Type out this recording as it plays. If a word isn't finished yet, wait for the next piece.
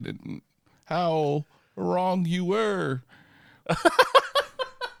how wrong you were.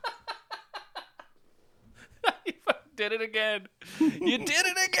 Did it again. You did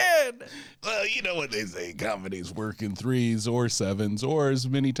it again. Well, you know what they say. Comedies work in 3s or 7s or as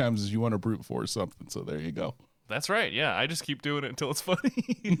many times as you want to brute force something. So there you go. That's right. Yeah, I just keep doing it until it's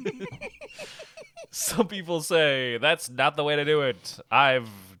funny. Some people say that's not the way to do it. I've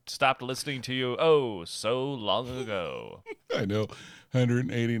stopped listening to you so long ago. I know.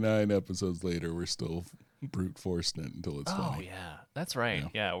 189 episodes later, we're still brute forcing it until it's funny. Oh, yeah. That's right.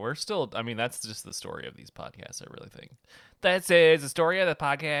 Yeah, we're still, that's just the story of these podcasts, I really think. This is the story of the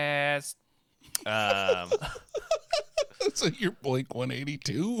podcast. So you're Blink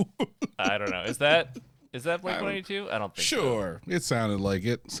 182? I don't know. Is that Blink 182? I don't think so. Sure. It sounded like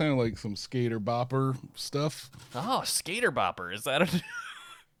it. Sounded like some skater bopper stuff. Oh, skater bopper. Is that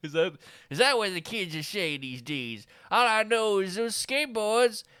Is that what the kids are saying these days? All I know is those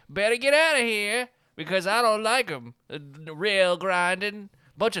skateboards better get out of here because I don't like them. Rail grinding,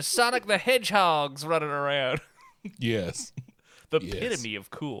 bunch of Sonic the Hedgehogs running around. Yes. The epitome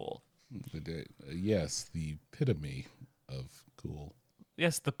of cool. Yes, the epitome of cool.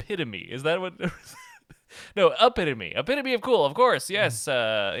 Yes, the epitome. Is that what? No, epitome. Epitome of cool, of course. Yes,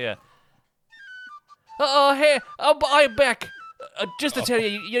 yeah. Oh, hey, I'm back. Just to tell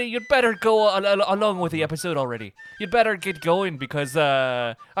you, you'd better go along with the episode already. You'd better get going because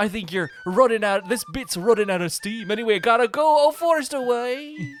I think you're running out. This bit's running out of steam. Anyway, gotta go. Oh, Forrest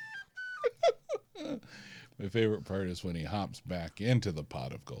away. My favorite part is when he hops back into the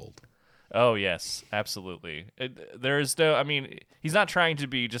pot of gold. Oh, yes, absolutely. There's no, he's not trying to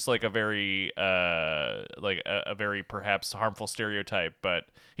be just like a very, a very perhaps harmful stereotype, but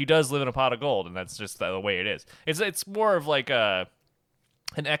he does live in a pot of gold, and that's just the way it is. It's more of like an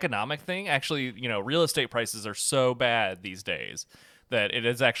economic thing. Actually, real estate prices are so bad these days that it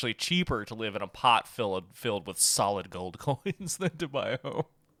is actually cheaper to live in a pot filled with solid gold coins than to buy a home.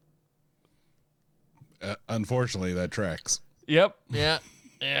 Unfortunately, that tracks. Yep. Yeah.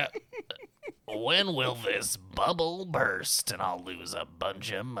 Yeah. When will this bubble burst and I'll lose a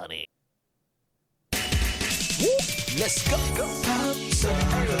bunch of money? Let's go.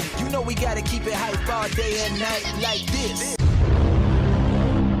 You know we gotta keep it hype all day and night like this.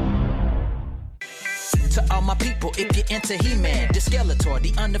 To all my people, if you're into He-Man, the Skeletor,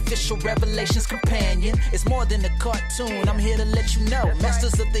 the unofficial Revelations companion. It's more than a cartoon, I'm here to let you know.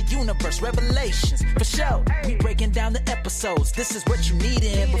 Masters of the universe, Revelations, for sure. We breaking down the episodes, this is what you need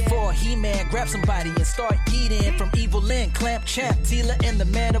in. Before He-Man grab somebody and start eating. From Evil Lyn, Clamp Champ, Teela, and the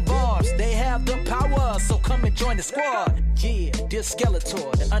Man of Arms. They have the power, so come and join the squad. Yeah, dear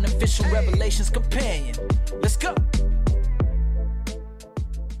Skeletor, the unofficial Revelations companion. Let's go.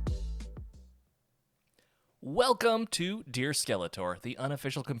 Welcome to Dear Skeletor, the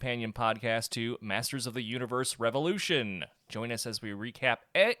unofficial companion podcast to Masters of the Universe Revolution. Join us as we recap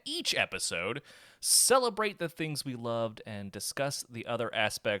each episode, celebrate the things we loved, and discuss the other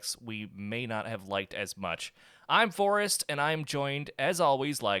aspects we may not have liked as much. I'm Forrest, and I'm joined, as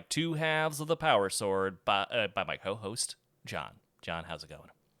always, like two halves of the power sword, by my co-host, John. John, how's it going?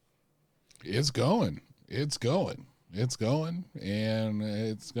 It's going, and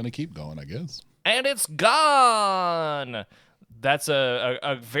it's going to keep going, I guess. And it's gone. That's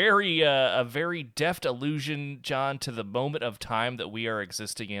a very deft allusion, John, to the moment of time that we are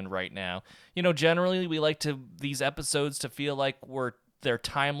existing in right now. Generally we like these episodes to feel like they're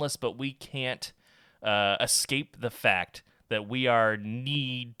timeless, but we can't escape the fact that we are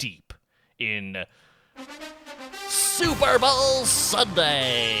knee deep in Super Bowl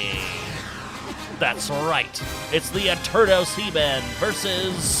Sunday. That's right. It's the Eternos He-Man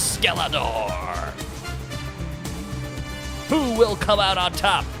versus Skeletor. Who will come out on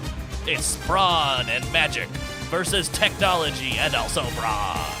top? It's brawn and magic versus technology and also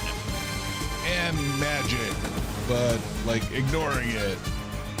brawn. And magic, but, ignoring it.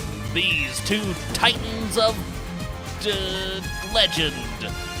 These two titans of legend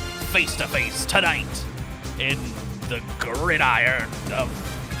face-to-face tonight in the gridiron of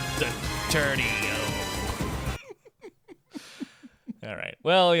the Eternia. All right.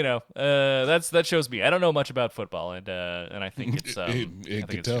 Well, that shows me. I don't know much about football, and I think it's it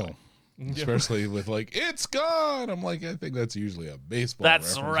could tell, especially with it's gone. I'm I think that's usually a baseball.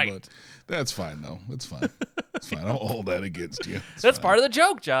 That's reference, right. But that's fine though. It's fine. It's fine. I'll hold that against you. That's part of the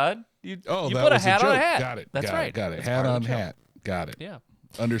joke, John. You put a hat on a hat. Got it. That's right. Got it. Hat on hat. Got it. Yeah.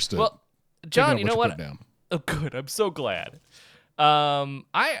 Understood. Well, John, you know what? Down. Oh, good. I'm so glad. I'm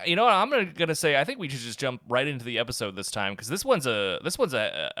gonna say I think we should just jump right into the episode this time because this one's a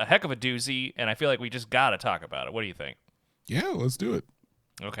heck of a doozy, and I feel like we just gotta talk about it. What do you think? Yeah, let's do it.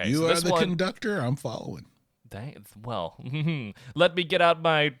 Okay, You so are this the one, conductor. I'm following. well, let me get out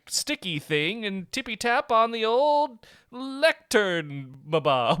my sticky thing and tippy tap on the old lectern,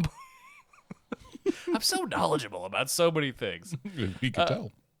 mabob. I'm so knowledgeable about so many things. We could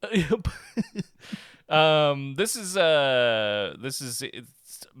tell. This is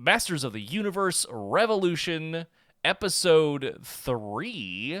it's Masters of the Universe Revolution, episode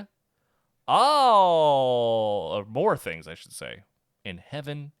 3. Or more things, I should say, in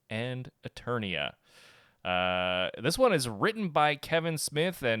Heaven and Eternia. This one is written by Kevin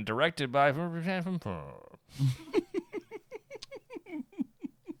Smith and directed by.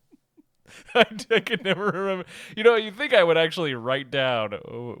 I could never remember. You know, you'd think I would actually write down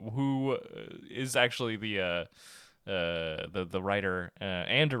who is actually the writer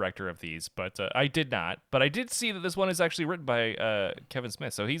and director of these, but I did not. But I did see that this one is actually written by Kevin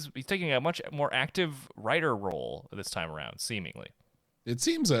Smith, so he's taking a much more active writer role this time around, seemingly. It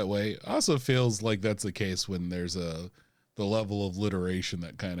seems that way. Also feels like that's the case when there's the level of literation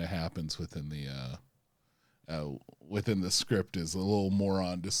that kind of happens within the script is a little more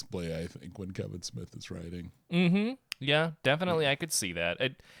on display, I think, when Kevin Smith is writing. Mm-hmm. Yeah, definitely. I could see that.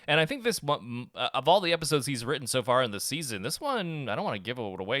 And I think this one, of all the episodes he's written so far in the season, this one, I don't want to give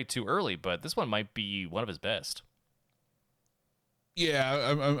it away too early, but this one might be one of his best.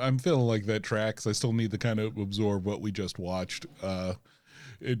 Yeah, I'm feeling like that tracks. I still need to kind of absorb what we just watched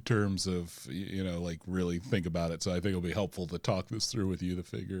in terms of, like really think about it. So I think it'll be helpful to talk this through with you to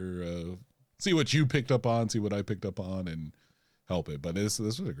figure, see what you picked up on, see what I picked up on, and help it. But this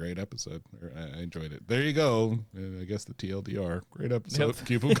was a great episode. I enjoyed it. There you go. I guess the TLDR. Great episode. Yep.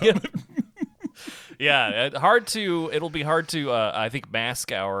 Keep them coming. Yeah, it'll be hard to, I think,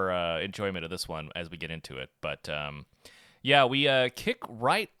 mask our enjoyment of this one as we get into it. But, yeah, we kick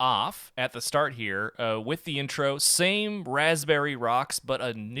right off at the start here with the intro. Same Raspberry Rocks, but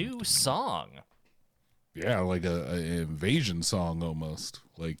a new song. Yeah, like an invasion song almost.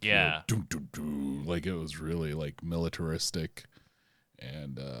 Like, yeah, like it was really like militaristic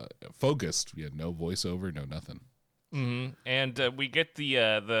and focused. We had no voiceover, no nothing. Mm-hmm. And we get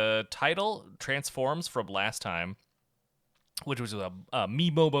the title transforms from last time, which was a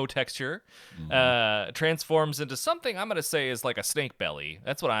Mibobo texture, transforms into something I'm gonna say is like a snake belly.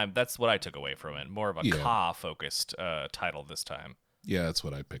 That's what I took away from it. More of a Ka focused title this time. Yeah, that's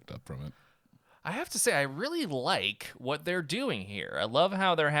what I picked up from it. I have to say, I really like what they're doing here. I love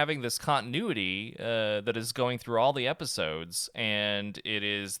how they're having this continuity that is going through all the episodes, and it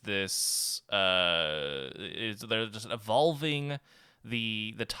is this. They're just evolving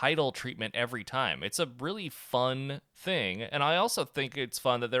the title treatment every time. It's a really fun thing, and I also think it's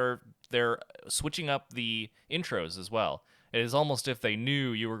fun that they're switching up the intros as well. It is almost if they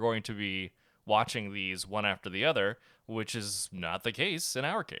knew you were going to be watching these one after the other, which is not the case in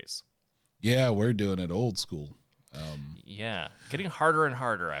our case. Yeah, we're doing it old school. Yeah, getting harder and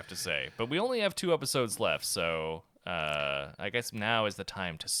harder, I have to say. But we only have 2 episodes left, so I guess now is the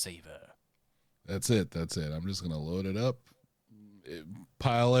time to savor. That's it. I'm just going to load it up,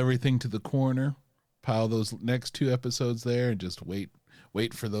 pile everything to the corner, pile those next 2 episodes there, and just wait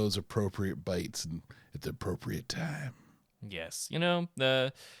for those appropriate bites and at the appropriate time. Yes,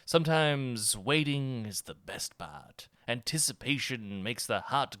 sometimes waiting is the best part. Anticipation makes the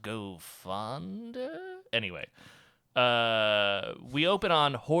heart go fonder. Anyway, we open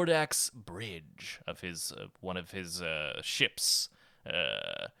on Hordak's bridge of one of his ships.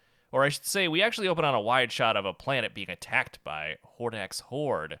 Or I should say, we actually open on a wide shot of a planet being attacked by Hordak's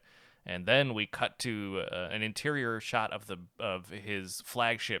horde. And then we cut to an interior shot of his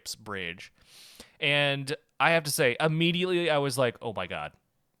flagship's bridge. And I have to say, immediately I was like, oh my god,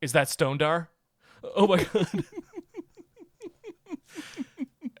 is that Stondar? Oh my god.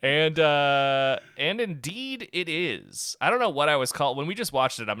 And indeed it is. I don't know what I was called. When we just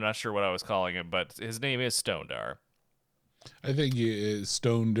watched it, I'm not sure what I was calling him, but his name is Stondar. I think he is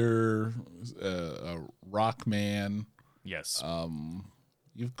Stonder, a rock man. Yes.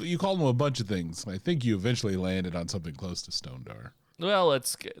 You called him a bunch of things. I think you eventually landed on something close to Stondar. Well,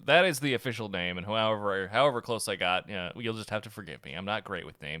 that is the official name, and however close I got, you'll just have to forgive me. I'm not great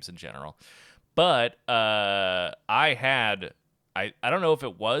with names in general. But I don't know if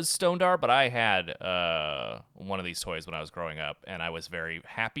it was Stondar, but I had one of these toys when I was growing up, and I was very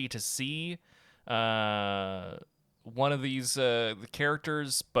happy to see one of these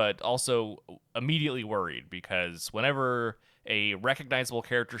characters, but also immediately worried because whenever a recognizable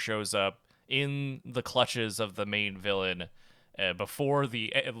character shows up in the clutches of the main villain before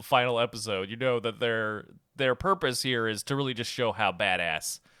the final episode, you know that their purpose here is to really just show how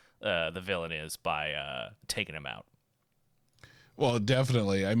badass the villain is by taking him out. Well,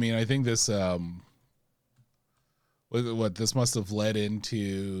 definitely. I mean, I think this what this must have led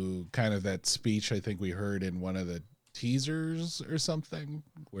into kind of that speech I think we heard in one of the teasers or something,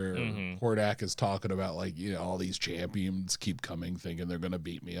 where Hordak is talking about, like, you know, all these champions keep coming thinking they're going to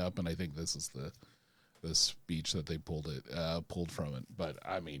beat me up, and I think this is the speech that they pulled from it. But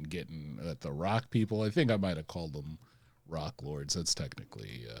I mean, getting at the Rock people, I think I might have called them Rock Lords. That's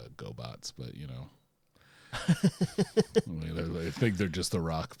technically GoBots, but you know, I think they're just the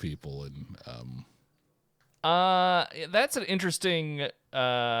Rock people, and that's an interesting.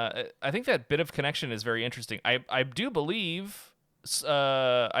 I think that bit of connection is very interesting. I do believe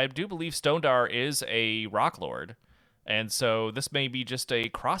Stondar is a Rock Lord, and so this may be just a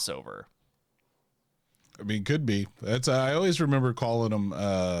crossover. I mean, could be. That's I always remember calling them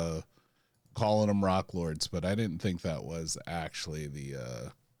Rock Lords, but I didn't think that was actually the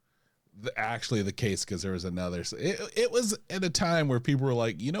case, because there was another. It was at a time where people were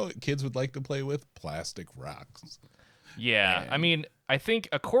like, you know what kids would like to play with? Plastic rocks. Yeah, I mean, I think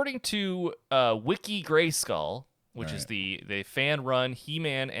according to Wiki Grayskull, which is the fan-run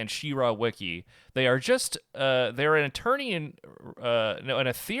He-Man and She-Ra wiki, they are just they're an Eternian, an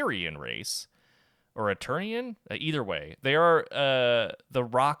Etherian race. Or Eternian? Either way. They are the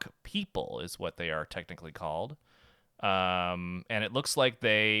Rock people is what they are technically called. And it looks like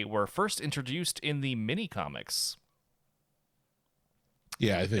they were first introduced in the mini-comics.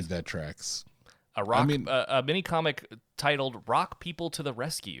 Yeah, I think that tracks. A mini-comic titled Rock People to the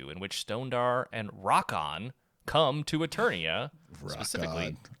Rescue, in which Stondar and Rockon come to Eternia,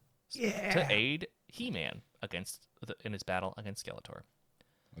 specifically to aid He-Man in his battle against Skeletor.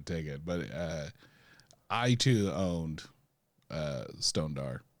 I'll take it. But I too owned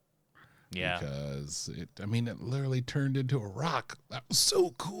Stondar. Yeah. Because it literally turned into a rock. That was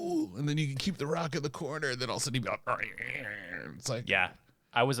so cool. And then you can keep the rock in the corner, and then all of a sudden you go, it's like, yeah.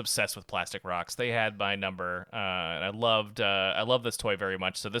 I was obsessed with plastic rocks. They had my number, and I loved this toy very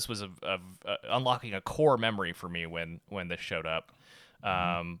much. So this was unlocking a core memory for me when this showed up.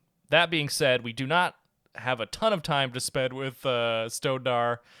 That being said, we do not have a ton of time to spend with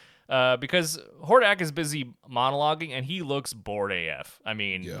Stondar. Because Hordak is busy monologuing, and he looks bored AF. I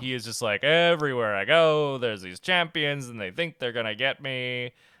mean, He is just like, everywhere I go, there's these champions, and they think they're going to get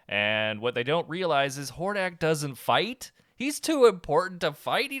me. And what they don't realize is Hordak doesn't fight. He's too important to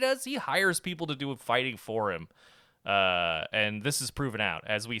fight. He hires people to do fighting for him. And this is proven out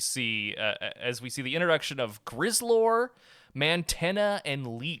as we see the introduction of Grizzlor, Mantenna,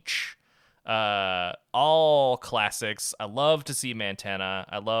 and Leech. All classics. I love to see Mantenna.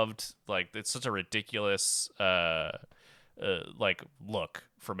 I loved, like, it's such a ridiculous like look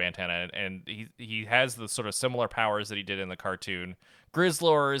for Mantenna, and he has the sort of similar powers that he did in the cartoon.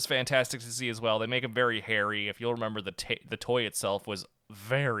 Grizzlor is fantastic to see as well. They make him very hairy. If you'll remember, the toy itself was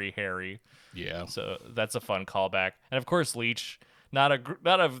very hairy. Yeah. So that's a fun callback. And of course, Leech. Not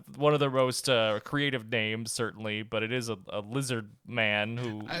one of the most creative names, certainly, but it is a lizard man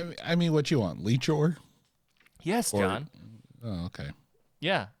who. I mean, what you want, Leechor? Yes, John. Oh, okay.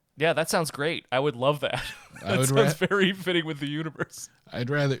 Yeah, that sounds great. I would love that. That sounds very fitting with the universe. I'd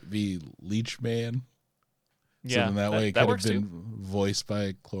rather it be Leechman. Yeah, so that way it could have been voiced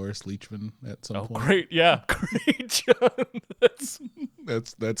by Cloris Leachman at some point. Oh, great! Yeah, great, John. That's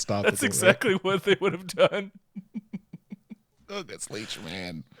topical. That's exactly what they would have done. Look, it's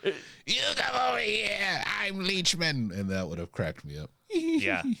Leechman. You come over here. I'm Leechman. And that would have cracked me up.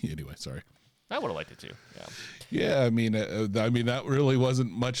 Yeah. Anyway, sorry. I would have liked it too. Yeah. Yeah, I mean, that really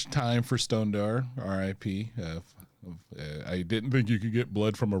wasn't much time for Stondar, R.I.P. I didn't think you could get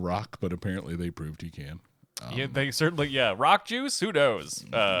blood from a rock, but apparently they proved you can. Yeah, they certainly, rock juice, who knows?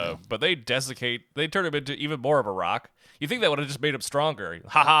 But they turn him into even more of a rock. You think that would have just made him stronger.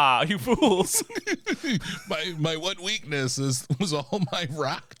 Ha ha, you fools. my one weakness was all my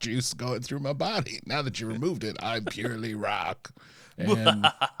rock juice going through my body. Now that you removed it, I'm purely rock. And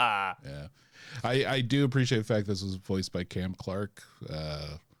yeah. I do appreciate the fact this was voiced by Cam Clark,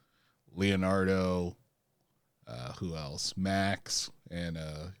 Leonardo, who else? Max, and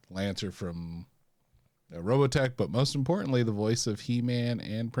Lancer from Robotech, but most importantly, the voice of He-Man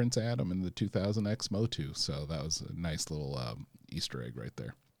and Prince Adam in the 2000X MOTU. So that was a nice little Easter egg right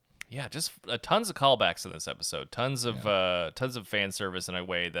there. Yeah, just tons of callbacks in this episode. Tons of fan service in a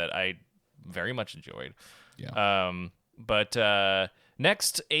way that I very much enjoyed. Yeah. But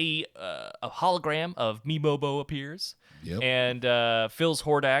next, a hologram of Mimobo appears. Yep. And fills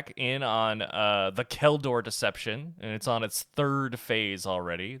Hordak in on the Keldor deception, and it's on its third phase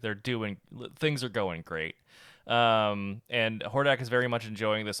already. Things are going great. And Hordak is very much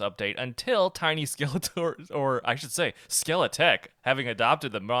enjoying this update until Tiny Skeletor, or I should say Skeletech, having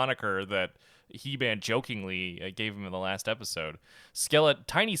adopted the moniker that He-Man jokingly gave him in the last episode.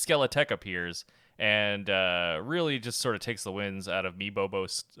 Tiny Skeletech appears and really just sort of takes the wins out of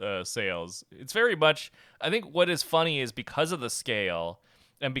Meebobo's sales. It's very much, I think what is funny is because of the scale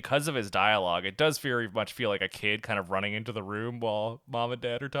and because of his dialogue, it does very much feel like a kid kind of running into the room while mom and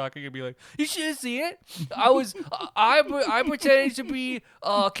dad are talking and be like, "You should see it. I pretended to be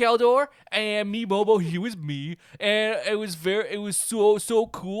Keldor, and Meebobo, he was me, and it was so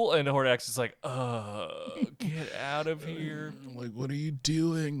cool." And Hordak's is like, get out of here. Like, what are you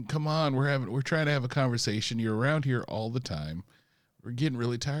doing? Come on, we're trying to have a conversation. You're around here all the time. We're getting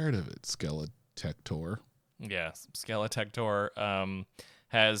really tired of it, Skeletector. Yeah, Skeletector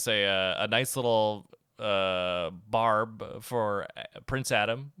has a nice little barb for Prince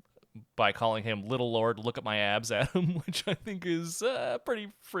Adam by calling him Little Lord, look at my abs, Adam, which I think is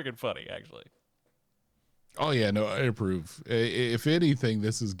pretty freaking funny, actually. Oh, yeah, no, I approve. If anything,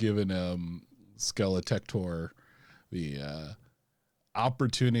 this has given Skeletector the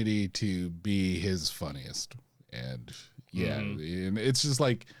opportunity to be his funniest. And, yeah, and it's just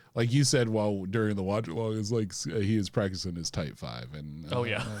like you said during the watch along, it's like he is practicing his Type 5. And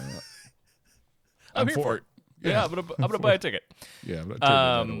I'm here for it. Yeah, I'm gonna buy a ticket. Yeah, I'm not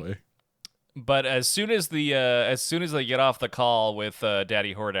turning that away. But as soon as they get off the call with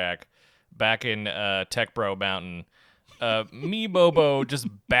Daddy Hordak back in Tech Bro Mountain, Meebobo just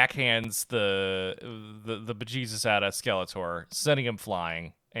backhands the bejesus out of Skeletor, sending him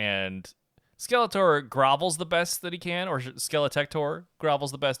flying. And Skeletor grovels the best that he can, or Skeletector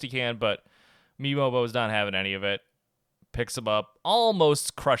grovels the best he can, but Meebobo's not having any of it. Picks him up,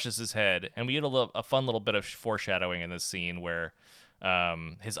 almost crushes his head, and we get a fun little bit of foreshadowing in this scene where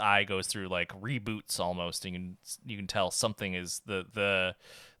his eye goes through like reboots almost, and you can tell something is the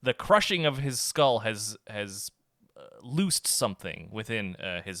crushing of his skull has loosed something within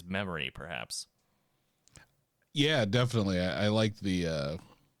his memory, perhaps. Yeah, definitely. I like the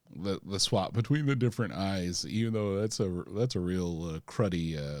swap between the different eyes, even though that's a real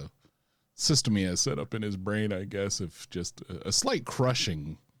cruddy system he has set up in his brain. I guess if just a slight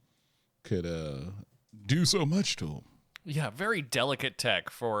crushing could do so much to him. Yeah, very delicate tech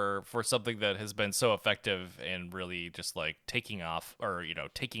for something that has been so effective in really just like taking off, or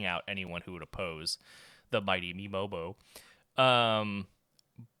taking out anyone who would oppose the mighty Meebobo.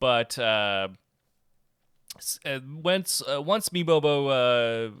 But once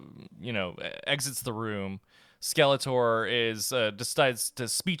Meebobo exits the room, Skeletor decides to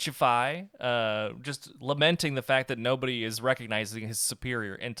speechify, just lamenting the fact that nobody is recognizing his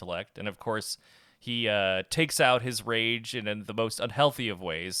superior intellect, and of course he takes out his rage in the most unhealthy of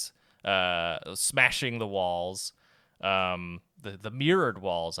ways, smashing the walls, the mirrored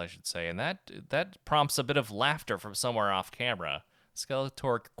walls, I should say, and that prompts a bit of laughter from somewhere off camera.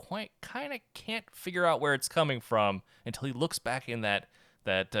 Skeletor kind of can't figure out where it's coming from until he looks back in that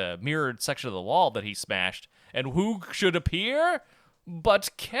mirrored section of the wall that he smashed, and who should appear but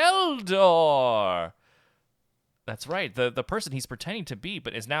Keldor? That's right, the person he's pretending to be,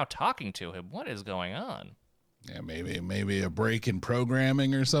 but is now talking to him. What is going on? Yeah, maybe a break in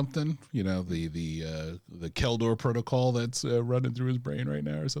programming or something. The Keldor protocol that's running through his brain right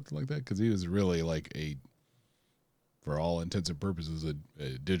now, or something like that. Because he was really like for all intents and purposes, a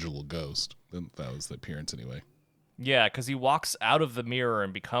digital ghost. That was the appearance anyway. Yeah, because he walks out of the mirror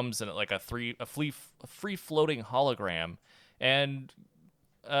and becomes like a free floating hologram, and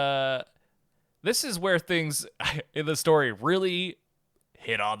this is where things in the story really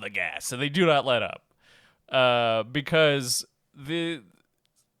hit on the gas, and they do not let up, because he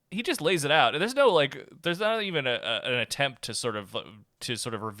just lays it out, and there's not even an attempt to sort of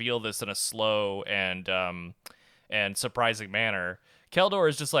reveal this in a slow and surprising manner. Keldor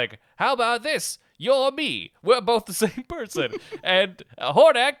is just like, how about this? You're me. We're both the same person. And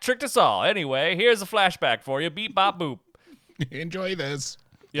Hordak tricked us all. Anyway, here's a flashback for you. Beep, bop, boop. Enjoy this.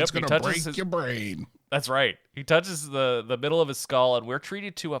 Yep, it's going to break your brain. That's right. He touches the middle of his skull, and we're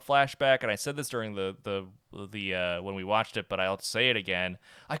treated to a flashback. And I said this during the when we watched it, but I'll say it again.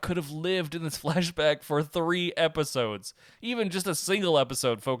 I could have lived in this flashback for 3 episodes. Even just a single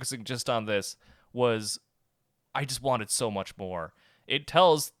episode focusing just on this I just wanted so much more. It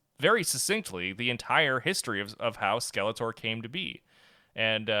tells very succinctly the entire history of how Skeletor came to be.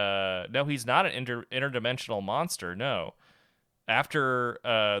 And no, he's not an interdimensional monster, no. After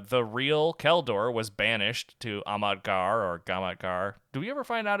the real Keldor was banished to Amat-Gar or Gamat-Gar, do we ever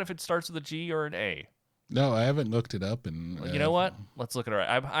find out if it starts with a G or an A? No, I haven't looked it up. And You know what? Let's look at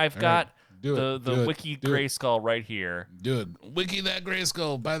it. I've got the Wiki Grayskull right here. Do it. Wiki that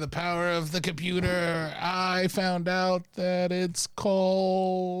Grayskull. By the power of the computer, I found out that it's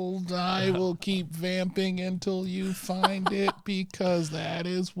called. I will keep vamping until you find it because that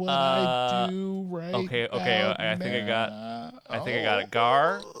is what I do right Okay. I think I got it.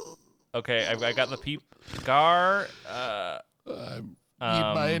 Gar. Okay, I got the Gar. I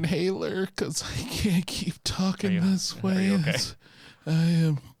need my inhaler because I can't keep talking this way. Okay? I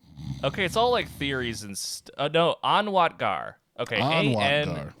am. Okay, it's all like theories and no, Anwat Gar. Okay, Anwat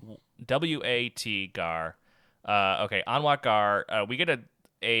Gar. Okay, Anwat Gar. We get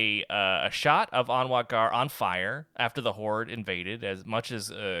a shot of Anwat Gar on fire after the Horde invaded, as much as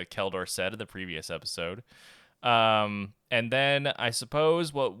Keldor said in the previous episode. And then I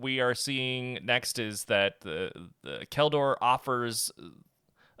suppose what we are seeing next is that the Keldor offers,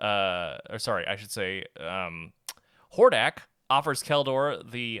 Hordak offers Keldor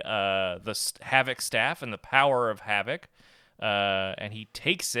the Havoc staff and the power of Havoc, and he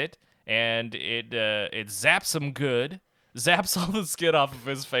takes it, and it zaps him good, zaps all the skin off of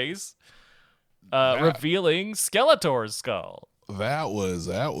his face, revealing Skeletor's skull. That was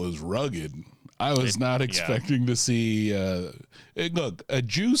rugged. I was not expecting to see. Look, a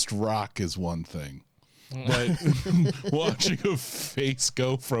juiced rock is one thing, but watching a face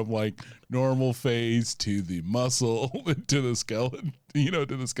go from like normal face to the muscle to the skeleton, to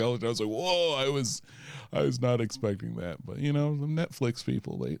the skeleton, I was like, whoa! I was not expecting that. But the Netflix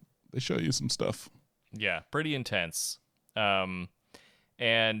people, they show you some stuff. Yeah, pretty intense. And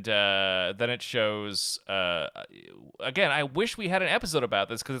then it shows, again, I wish we had an episode about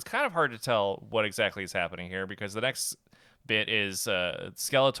this because it's kind of hard to tell what exactly is happening here, because the next bit is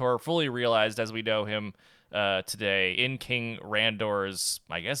Skeletor fully realized as we know him today in King Randor's,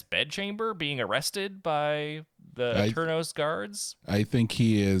 I guess, bedchamber, being arrested by the Eternos guards. I think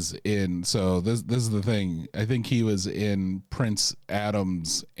he is in, so this is the thing, I think he was in Prince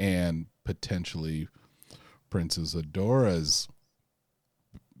Adam's and potentially Princess Adora's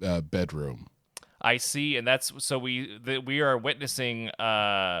bedroom. I see, and that's so we are witnessing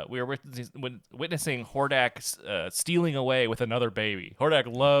Hordak stealing away with another baby.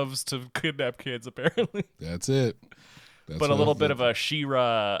 Hordak loves to kidnap kids, apparently. That's it. But a little bit of a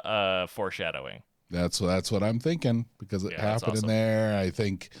She-Ra foreshadowing. That's what I'm thinking, because it happened in there. I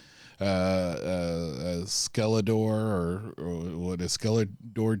think Skeletor or what is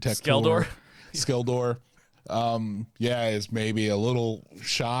Skeletor Tector? Skeldor. Is maybe a little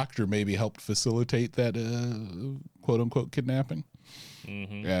shocked or maybe helped facilitate that quote unquote kidnapping.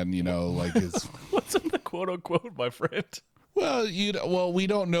 Mm-hmm. And like his what's up the quote unquote, my friend? Well, we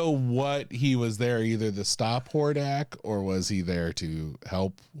don't know what he was there, either to stop Hordak or was he there to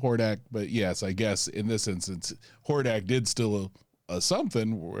help Hordak. But yes, I guess in this instance, Hordak did steal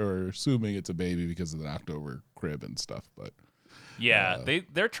something. We're assuming it's a baby because of the knocked over crib and stuff. But yeah,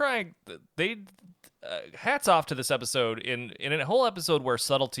 they're trying. Hats off to this episode. In a whole episode where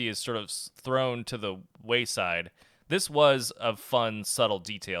subtlety is sort of thrown to the wayside, this was a fun, subtle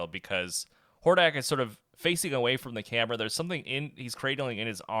detail because Hordak is sort of facing away from the camera. There's something he's cradling in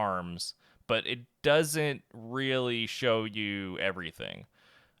his arms, but it doesn't really show you everything.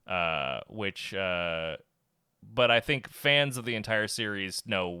 But I think fans of the entire series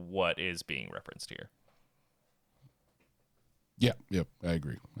know what is being referenced here. Yeah, yep, I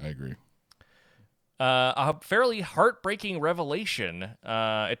agree. A fairly heartbreaking revelation.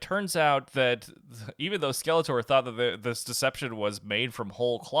 It turns out that even though Skeletor thought that this deception was made from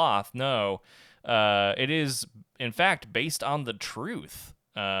whole cloth, no, it is in fact based on the truth.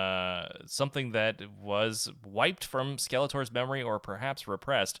 Something that was wiped from Skeletor's memory or perhaps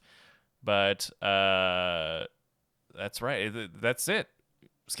repressed. But that's right. That's it.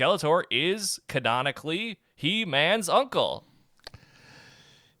 Skeletor is canonically He-Man's uncle.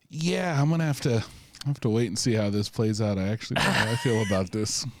 Yeah, I'm gonna have to wait and see how this plays out. I actually don't know how I feel about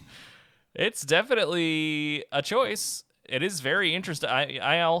this. It's definitely a choice. It is very interesting.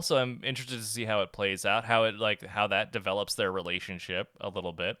 I also am interested to see how it plays out, how that develops their relationship a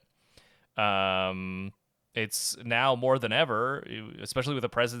little bit. It's now more than ever, especially with the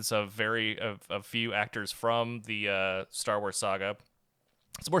presence of a few actors from the Star Wars saga.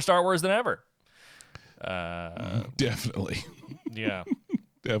 It's more Star Wars than ever. Definitely. Yeah.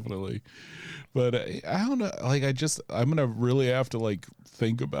 Definitely. But I don't know. Like, I'm going to really have to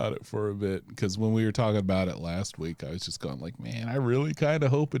think about it for a bit, because when we were talking about it last week, I was just going like, man, I really kind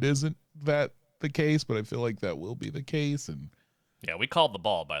of hope it isn't that the case, but I feel like that will be the case. And yeah, we called the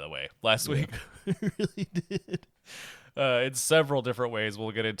ball, by the way, last week. We really did. in several different ways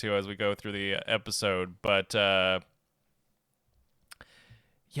we'll get into as we go through the episode. But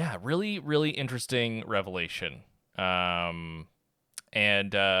yeah, really, really interesting revelation. And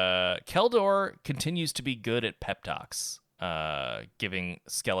Keldor continues to be good at pep talks, giving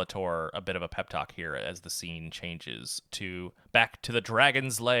Skeletor a bit of a pep talk here as the scene changes back to the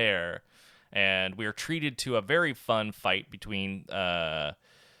dragon's lair. And we are treated to a very fun fight between the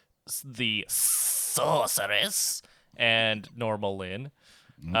sorceress and Normal Lyn.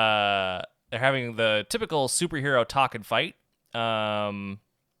 They're having the typical superhero talk and fight. And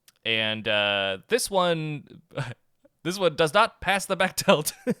this one does not pass the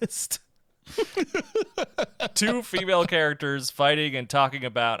Bechdel test. Two female characters fighting and talking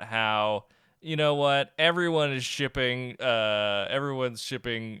about how, you know what, everyone's shipping Gila.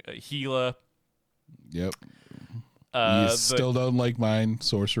 Yep. You still don't like mine,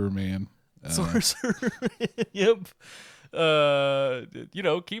 Sorcerer Man. Sorcerer. Yep.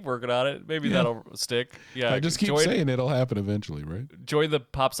 Keep working on it. Maybe that'll stick. Yeah. I just keep saying it'll happen eventually, right? Join the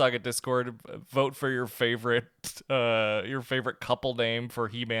Pop Socket Discord. Vote for your favorite couple name for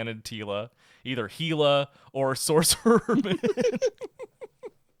He-Man and Teela. Either Gila or Sorcerer Man.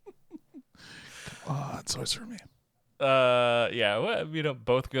 Oh, it's Sorcerer Man.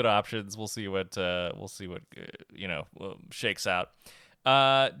 Both good options. We'll see what shakes out.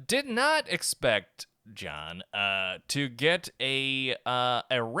 Did not expect, John, to get a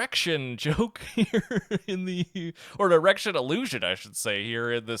erection joke here or an erection illusion, I should say,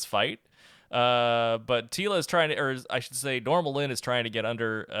 here in this fight. But Teela is trying to, or I should say, Normal Lyn is trying to get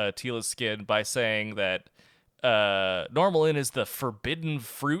under Teela's skin by saying that Normal Lyn is the forbidden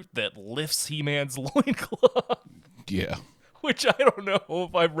fruit that lifts He-Man's loincloth. Yeah. Which I don't know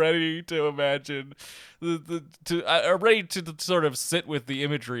if I'm ready to imagine. I'm ready to sort of sit with the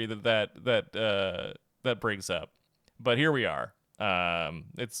imagery that brings up. But here we are.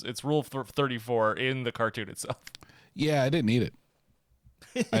 It's Rule 34 in the cartoon itself. Yeah, I didn't need it.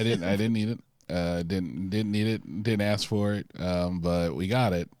 I didn't need it. Didn't need it. Didn't ask for it. But we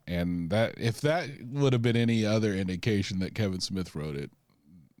got it. And that, if that would have been any other indication that Kevin Smith wrote it,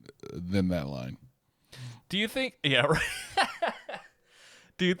 then that line. Do you think? Yeah, right.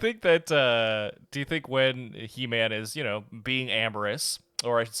 Do you think when He-Man is, being amorous,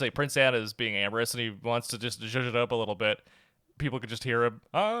 or I should say Prince Anna is being amorous, and he wants to just zhuzh it up a little bit, people could just hear him,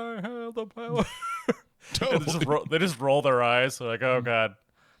 I have the power. Totally. They just roll their eyes. They're like, oh, God.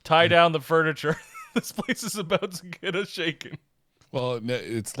 Tie down the furniture. This place is about to get us shaken. Well,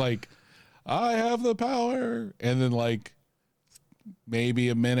 it's like, I have the power. And then, like, maybe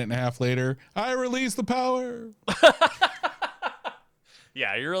a minute and a half later, I release the power.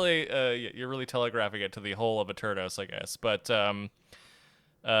 Yeah, you're really telegraphing it to the whole of Eternos, I guess. But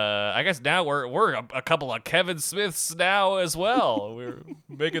I guess now we're a couple of Kevin Smiths now as well. We're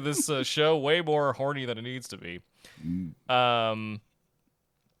making this show way more horny than it needs to be.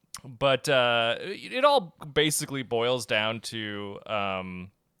 But it all basically boils down to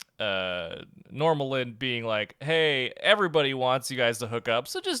Normal Lyn being like, hey, everybody wants you guys to hook up,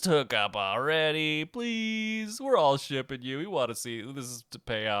 so just hook up already, please. We're all shipping you. We want to see this is to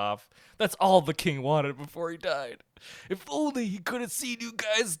pay off. That's all the king wanted before he died. If only he could have seen you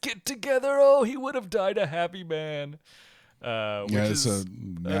guys get together, oh, he would have died a happy man. Which is,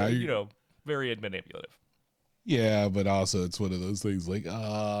 very manipulative. Yeah, but also it's one of those things like,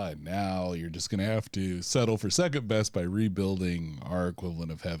 now you're just going to have to settle for second best by rebuilding our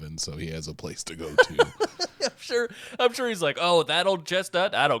equivalent of heaven so he has a place to go to. I'm sure he's like, oh, that old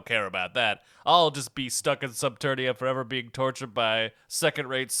chestnut? I don't care about that. I'll just be stuck in Subternia forever being tortured by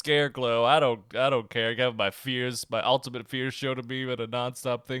second-rate Scareglow. I don't care. I got my ultimate fears shown to me, but a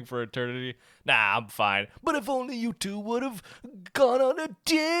nonstop thing for eternity. Nah, I'm fine. But if only you two would have gone on a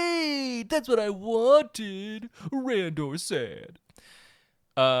date. That's what I wanted. Randor said.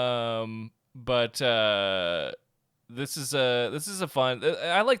 But this is a fun.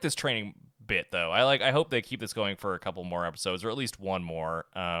 I like this training bit though. I hope they keep this going for a couple more episodes, or at least one more.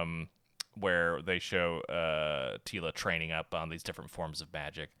 Where they show Teela training up on these different forms of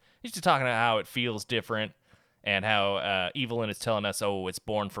magic. He's just talking about how it feels different, and how Evelyn is telling us, oh, it's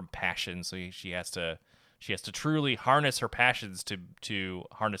born from passion. So she has to truly harness her passions to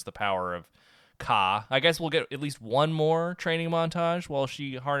harness the power of Ka. I guess we'll get at least one more training montage while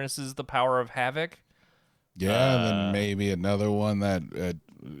she harnesses the power of Havoc. Yeah, and then maybe another one that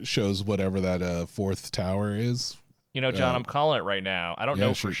shows whatever that fourth tower is. John, I'm calling it right now. I don't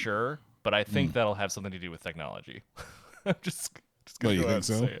know for sure, but I think that'll have something to do with technology. I'm just gonna go out and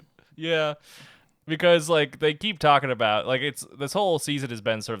say it. Yeah, because like they keep talking about like it's this whole season has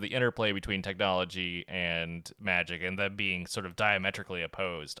been sort of the interplay between technology and magic and them being sort of diametrically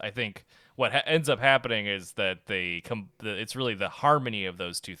opposed. I think what ends up happening is that it's really the harmony of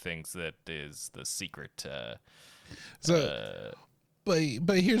those two things that is the secret.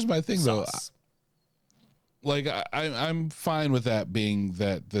 But here's my thing sauce. though. Like I'm fine with that being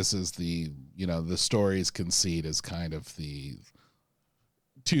that this is the story's conceit is kind of the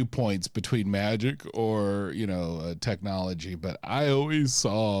 2 points between magic or technology, but I always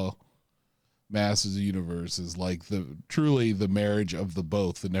saw Masters of the Universe as like truly the marriage of the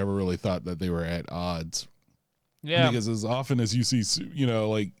both, and never really thought that they were at odds. Yeah, because as often as you see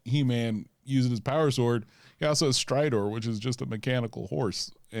like He-Man using his power sword, he also has Stridor, which is just a mechanical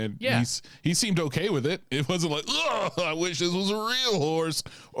horse, and he seemed okay with it. It wasn't like, oh, I wish this was a real horse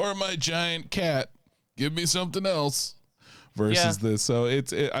or my giant cat, give me something else. Versus this, so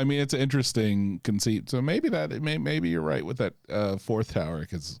it's an interesting conceit. So maybe you're right with that fourth tower,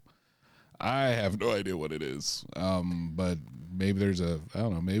 because I have no idea what it is. But maybe there's I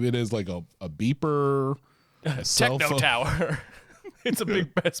don't know. Maybe it is like a beeper, a cell Techno phone. Tower. It's a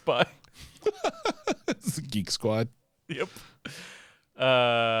big Best Buy. It's a Geek Squad. Yep.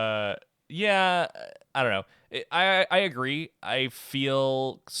 Yeah. I don't know. I agree. I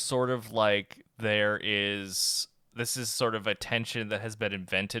feel sort of like this is sort of a tension that has been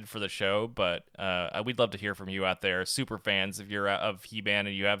invented for the show, but we'd love to hear from you out there, super fans of He-Man,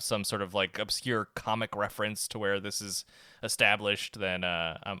 and you have some sort of like obscure comic reference to where this is established, then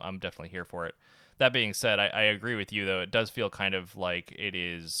I'm definitely here for it. That being said, I agree with you, though. It does feel kind of like it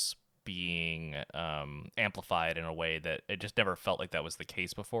is being amplified in a way that it just never felt like that was the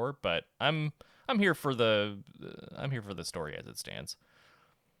case before, but I'm here for the story as it stands.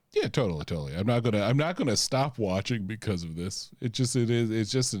 Yeah, totally. I'm not gonna stop watching because of this. It's just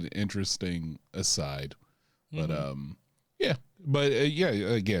an interesting aside. But yeah. But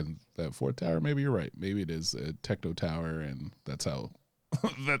again, that fourth tower, maybe you're right. Maybe it is a techno tower, and that's how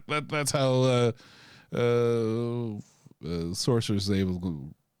that's how Sorcerer's able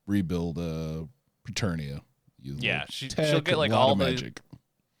to rebuild Eternia. Yeah, she'll get like all the magic.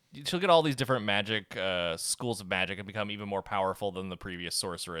 She'll get all these different magic schools of magic and become even more powerful than the previous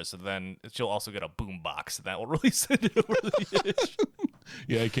sorceress, and then she'll also get a boombox, and that will really send it over the edge.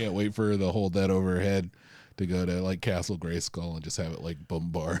 Yeah, I can't wait for her to hold that over her head to go to like Castle Grayskull and just have it like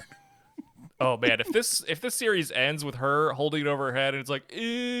bombard. Oh man, if this series ends with her holding it over her head and it's like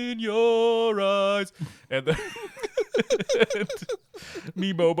in your eyes, and then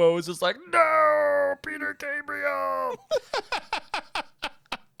me Bobo is just like, no, Peter Gabriel.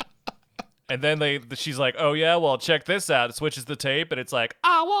 And then she's like, oh yeah, well check this out. It switches the tape and it's like,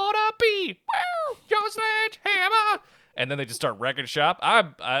 I wanna be your sledgehammer. And then they just start wrecking shop.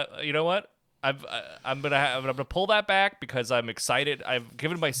 You know what? I'm gonna pull that back because I'm excited. I've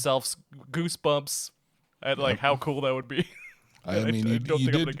given myself goosebumps at like how cool that would be. I mean, I don't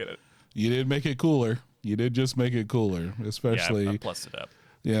think I'm gonna get it. You did make it cooler. You did just make it cooler, especially. Yeah, I plussed it up.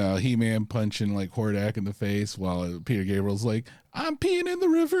 Yeah, He-Man punching like Hordak in the face while Peter Gabriel's like, I'm peeing in the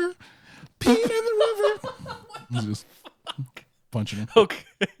river. Peeing in the river. He's just punching him. Okay.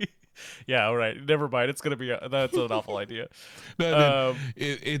 Yeah, all right. Never mind. It's gonna be that's an awful idea. No,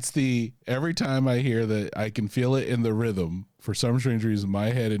 it's every time I hear that, I can feel it in the rhythm. For some strange reason,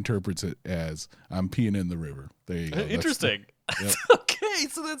 my head interprets it as I'm peeing in the river. There you go. Interesting. Yep. Okay,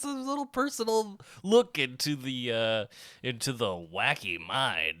 so that's a little personal look into the wacky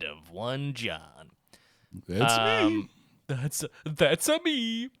mind of one John. That's me. That's a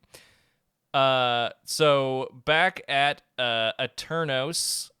me. So back at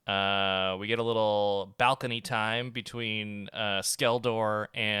Eternos, we get a little balcony time between Skeldor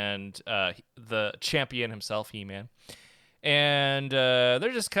and the champion himself, He-Man. And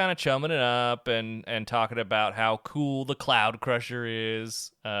they're just kind of chumming it up and talking about how cool the Cloud Crusher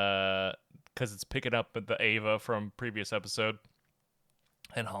is, because it's picking up the Ava from previous episode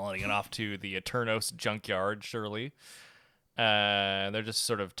and hauling it off to the Eternos junkyard, surely. They're just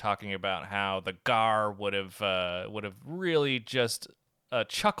sort of talking about how the Gar would have really just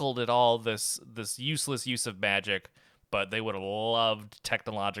chuckled at all this useless use of magic, but they would have loved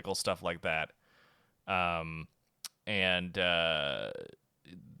technological stuff like that. And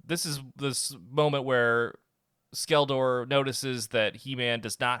this is this moment where Skeldor notices that He-Man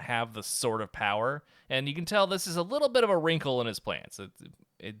does not have the Sword of Power, and you can tell this is a little bit of a wrinkle in his plans.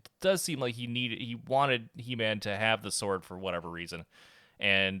 It does seem like he wanted He-Man to have the sword for whatever reason,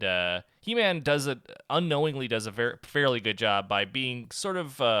 and He-Man unknowingly does a fairly good job by being sort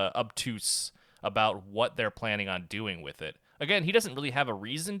of obtuse about what they're planning on doing with it. Again, he doesn't really have a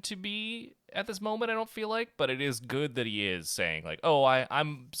reason to be at this moment, I don't feel like, but it is good that he is saying like, oh,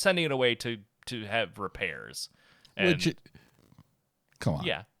 I'm sending it away to have repairs. And, come on.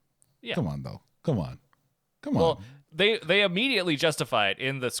 Yeah. Come on, though. Come on. Well, they immediately justify it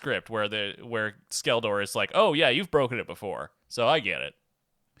in the script where Skeldor is like, oh yeah, you've broken it before, so I get it.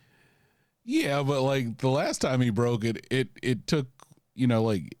 Yeah, but like the last time he broke it, it took,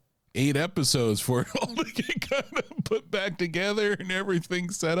 like 8 episodes for it all to get kind of put back together and everything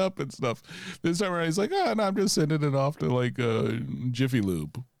set up and stuff. This time around, he's like, no, I'm just sending it off to like Jiffy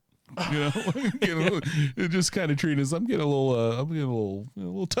Lube. Just kind of treat it as I'm getting a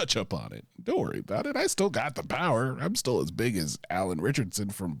little touch up on it. Don't worry about it. I still got the power. I'm still as big as Alan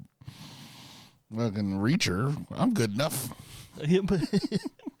Richardson from fucking Reacher. I'm good enough.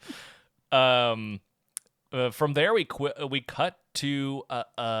 From there we cut to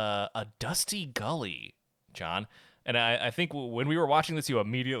a dusty gully, John. And I think when we were watching this, you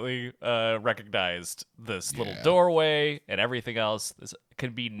immediately recognized this little doorway and everything else. This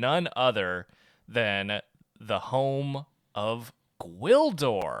could be none other than the home of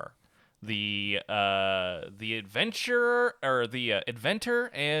Gwildor, the adventurer or the inventor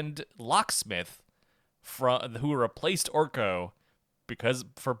and locksmith who replaced Orko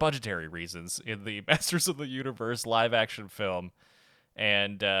for budgetary reasons in the Masters of the Universe live action film.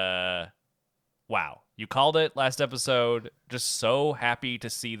 And wow, you called it last episode. Just so happy to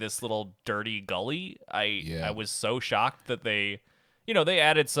see this little dirty gully. I was so shocked that they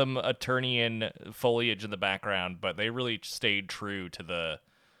added some Eternian foliage in the background, but they really stayed true to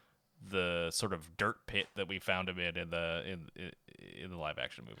the sort of dirt pit that we found him in the live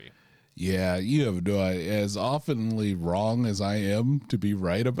action movie. Yeah, you have no idea. As oftenly wrong as I am to be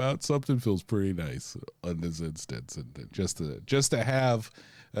right about something feels pretty nice on this instance, and just to have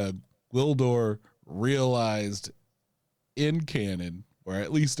Gwildor realized in canon, or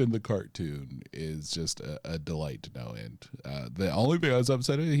at least in the cartoon, is just a delight to no end. The only thing I was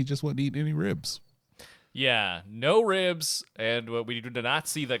upset at, he just wasn't eating any ribs. Yeah, no ribs, and we did not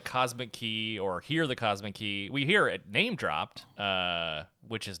see the cosmic key or hear the cosmic key. We hear it name dropped,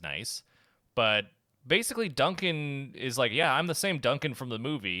 which is nice. But basically, Duncan is like, yeah, I'm the same Duncan from the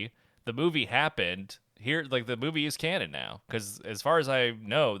movie. The movie happened. Here, like, the movie is canon now, because as far as I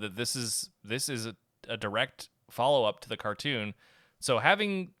know, that this is a direct follow up to the cartoon. So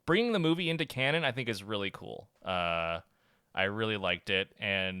bringing the movie into canon, I think is really cool. I really liked it,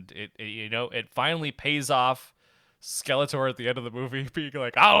 and it finally pays off. Skeletor at the end of the movie being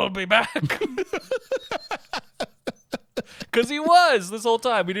like, "I'll be back," because he was this whole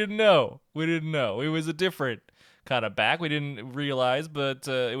time. We didn't know. It was a different kind of back. We didn't realize, but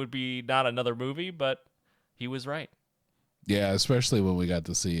it would be not another movie. But he was right. Yeah, especially when we got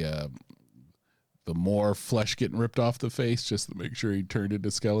to see the more flesh getting ripped off the face, just to make sure he turned into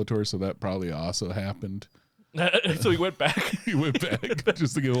Skeletor. So that probably also happened. So he went back. He went back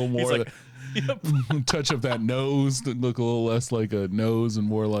just to get a little more like, touch of that nose to look a little less like a nose and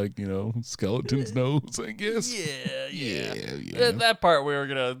more like, skeleton's nose, I guess. Yeah. That part we were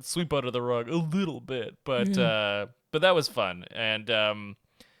gonna sweep under the rug a little bit, but that was fun, and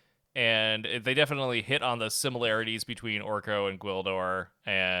they definitely hit on the similarities between Orko and Gwildor,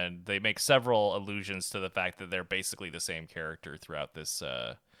 and they make several allusions to the fact that they're basically the same character throughout this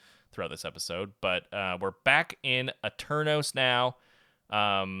episode. But we're back in Eternos now,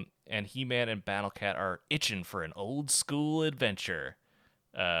 and He-Man and Battle-Cat are itching for an old school adventure.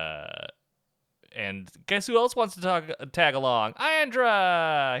 And guess who else wants to tag along?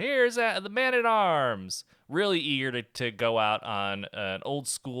 Andra! Here's the Man-at-Arms. Really eager to go out on an old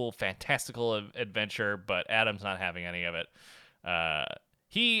school fantastical adventure, but Adam's not having any of it. I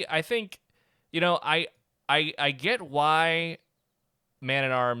think, I get why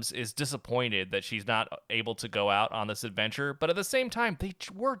Man-at-Arms is disappointed that she's not able to go out on this adventure, but at the same time, they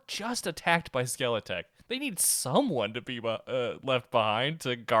were just attacked by Skeletech. They need someone to be left behind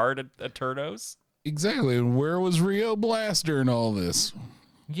to guard Eternos. Exactly, and where was Rio Blaster in all this?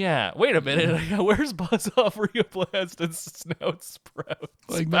 Yeah, wait a minute. Where's Buzz-Off, Rio Blast, and Snout Sprout?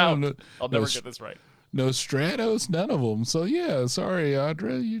 I'll never get this right. No Stratos, none of them. So yeah, sorry,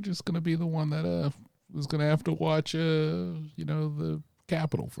 Audra, you're just gonna be the one that was gonna have to watch the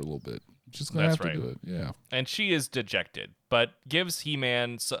Capitol for a little bit. Just gonna have to do it. Yeah. And she is dejected, but gives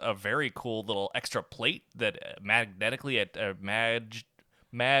He-Man a very cool little extra plate that magically attached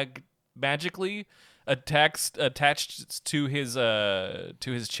to his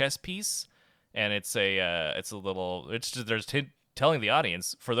chest piece, and it's telling the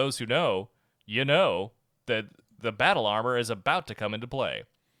audience, for those who know, that the battle armor is about to come into play.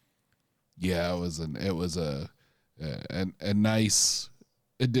 Yeah, it was a nice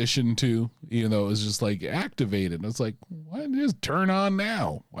addition to, even though it was just like activated. It's like, why didn't you just turn on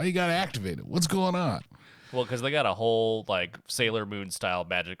now? Why you got to activate it? What's going on? Well, because they got a whole like Sailor Moon style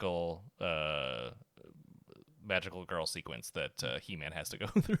magical girl sequence that He-Man has to go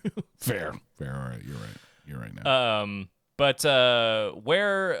through. Fair. All right. You're right now. But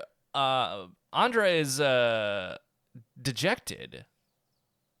where Andra is dejected,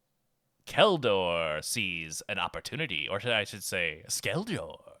 Keldor sees an opportunity, or I should say,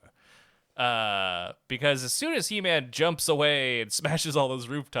 Skeldor. Because as soon as He-Man jumps away and smashes all those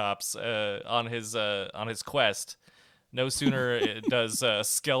rooftops on his quest, no sooner does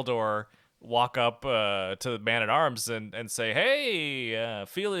Skeldor walk up to the Man-at-Arms and say, "Hey,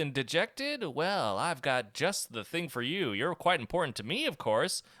 feeling dejected? Well, I've got just the thing for you. You're quite important to me, of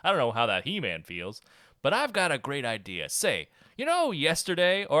course. I don't know how that He-Man feels, but I've got a great idea. Say,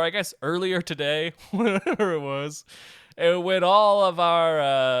 yesterday, or I guess earlier today, whatever it was, when all of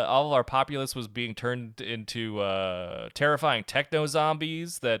our populace was being turned into terrifying techno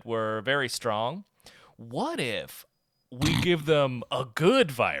zombies that were very strong, what if we give them a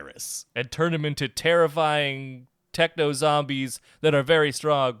good virus and turn them into terrifying techno zombies that are very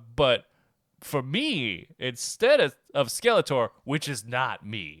strong, but for me, instead of Skeletor, which is not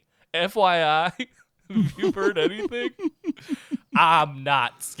me, FYI, have you heard anything? I'm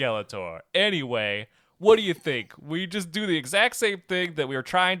not Skeletor. Anyway, what do you think? We just do the exact same thing that we were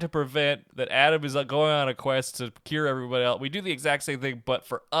trying to prevent, that Adam is going on a quest to cure everybody else. We do the exact same thing, but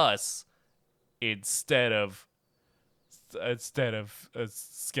for us, instead of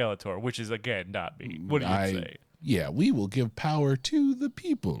Skeletor, which is, again, not me. What do you say? Yeah, we will give power to the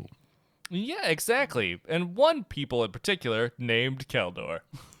people. Yeah, exactly. And one people in particular named Keldor.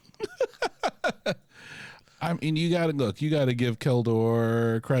 I mean, you got to give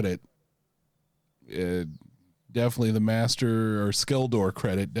Keldor credit. Definitely the master, or Skeldor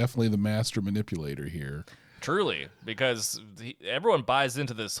credit, definitely the master manipulator here. Truly, because everyone buys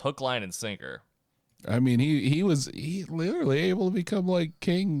into this hook, line, and sinker. I mean, he was literally able to become like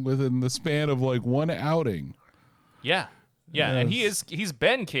king within the span of like one outing. Yeah. Yeah, and he's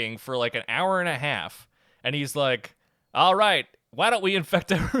been king for like an hour and a half, and he's like, all right, why don't we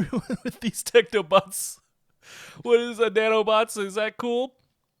infect everyone with these technobots? What is that, nanobots? Is that cool?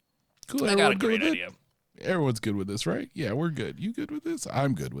 Cool. I got a great idea. Everyone's good with this, right? Yeah, we're good. You good with this?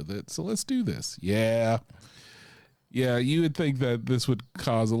 I'm good with it. So let's do this. Yeah. Yeah, you would think that this would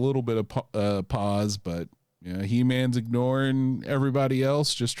cause a little bit of pause, but He-Man's ignoring everybody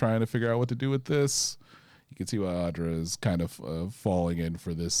else, just trying to figure out what to do with this. You can see why Audra is kind of falling in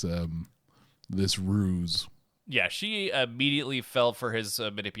for this this ruse. Yeah, she immediately fell for his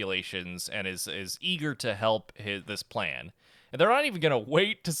manipulations and is eager to help this plan. And they're not even going to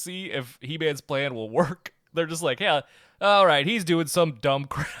wait to see if He-Man's plan will work. They're just like, yeah, all right, he's doing some dumb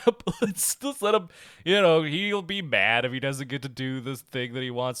crap. Let's let him, he'll be mad if he doesn't get to do this thing that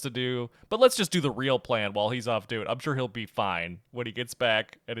he wants to do. But let's just do the real plan while he's off doing it. I'm sure he'll be fine when he gets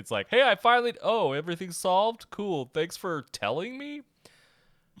back. And it's like, hey, everything's solved? Cool, thanks for telling me.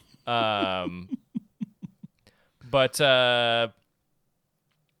 But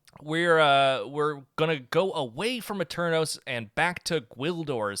we're gonna go away from Eternos and back to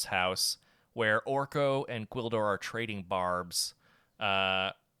Gwildor's house, where Orko and Gwildor are trading barbs.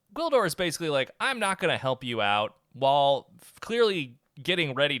 Gwildor is basically like, I'm not gonna help you out, while clearly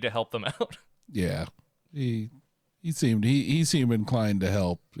getting ready to help them out. Yeah, he seemed inclined to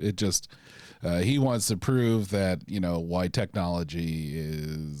help. It just he wants to prove that why technology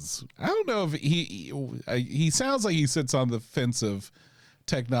is. I don't know if he sounds like he sits on the fence of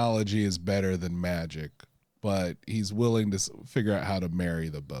technology is better than magic, but he's willing to figure out how to marry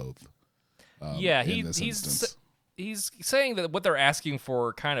the both. Yeah, he's saying that what they're asking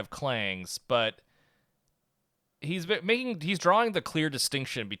for kind of clangs, but he's drawing the clear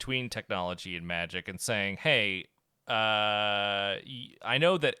distinction between technology and magic and saying, hey, I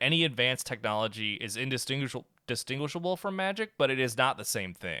know that any advanced technology is indistinguishable from magic, but it is not the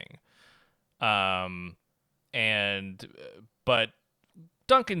same thing. But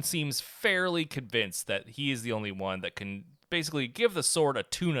Duncan seems fairly convinced that he is the only one that can basically give the sword a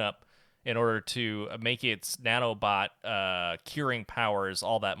tune-up in order to make its nanobot curing powers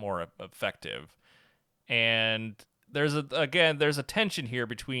all that more effective. And there's a tension here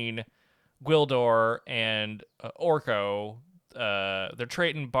between Gwildor and Orko. They're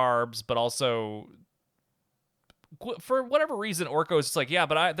trading barbs, but also for whatever reason, Orko's just like, yeah,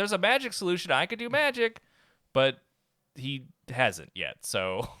 but there's a magic solution. I could do magic, but he hasn't yet.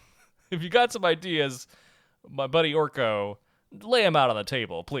 So if you got some ideas, my buddy Orko, lay them out on the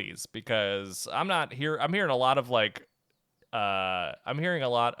table, please, because I'm not here. I'm hearing a lot of like I'm hearing a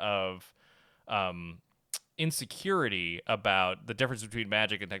lot of insecurity about the difference between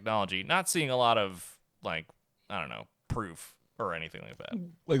magic and technology. Not seeing a lot of like, I don't know, proof or anything like that.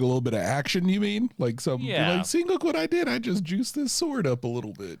 Like a little bit of action, you mean? Like Yeah. like, see, look what I did. I just juiced this sword up a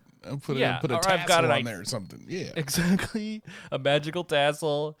little bit. I put Yeah, a or I've got tassel an on there or something. Yeah. Exactly, a magical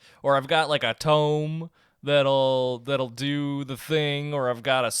tassel, or I've got like a tome that'll do the thing, or I've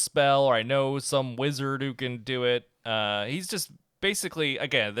got a spell, or I know some wizard who can do it. He's just basically,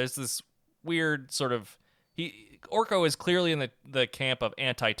 again, there's this weird sort of Orko is clearly in the camp of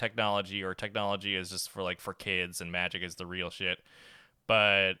anti-technology, or technology is just for kids and magic is the real shit,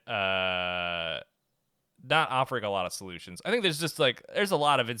 but not offering a lot of solutions. I think there's a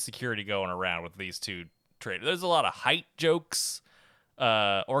lot of insecurity going around with these two traders. There's a lot of height jokes.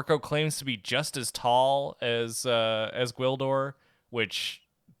 Orko claims to be just as tall as Gwildor, which,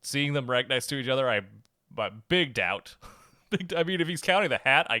 seeing them right next to each other, big doubt. I mean, if he's counting the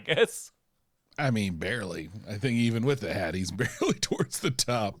hat, I guess. I mean, barely. I think even with the hat, he's barely towards the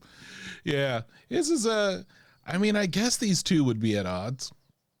top. Yeah. This is I mean, I guess these two would be at odds.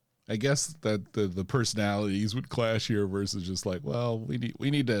 I guess that the personalities would clash here versus just like, well, we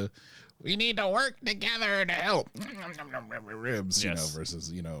need to work together to help ribs, Yes. versus,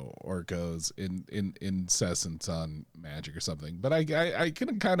 Orko's incessant on magic or something. But I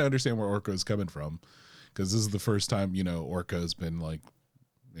can kind of understand where Orko's coming from, because this is the first time, Orko's been like,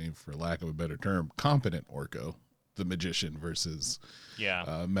 for lack of a better term, competent Orko, the magician, versus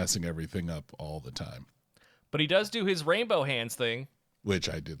messing everything up all the time. But he does do his rainbow hands thing, Which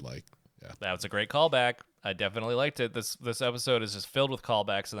I did like. Yeah. that was a great callback. I definitely liked it. This episode is just filled with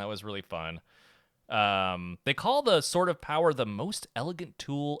callbacks, and that was really fun. They call the Sword of Power the most elegant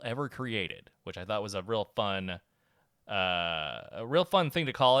tool ever created, which I thought was a real fun thing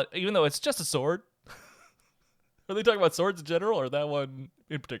to call it, even though it's just a sword. Are they talking about swords in general, or that one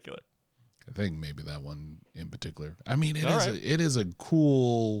in particular? I think maybe that one in particular. I mean, All it is a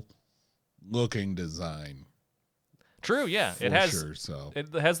cool looking design. True, yeah. For It has sure, so.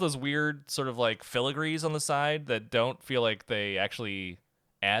 it has those weird sort of like filigrees on the side that don't feel like they actually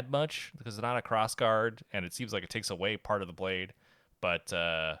add much, because they're not a cross guard, and it seems like it takes away part of the blade. But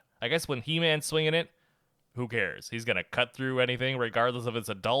I guess when He-Man's swinging it, who cares? He's gonna cut through anything, regardless if it's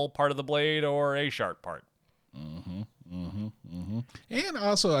a dull part of the blade or a sharp part. And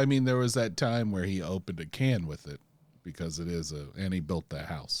also, I mean, there was that time where he opened a can with it, because it is and he built the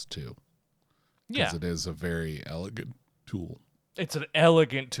house too. Yeah, Because it is a very elegant tool. it's an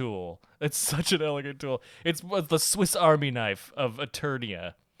elegant tool. It's such an elegant tool. It's the Swiss Army knife of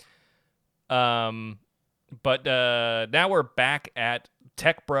Eternia. But now we're back at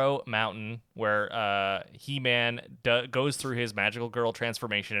Tech Bro Mountain, where He-Man goes through his magical girl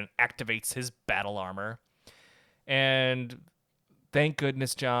transformation and activates his battle armor. And thank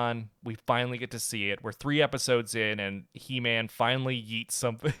goodness, John, we finally get to see it. We're 3 episodes in, and He-Man finally yeets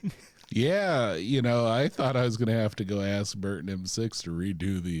something. Yeah, I thought I was going to have to go ask Bert and M6 to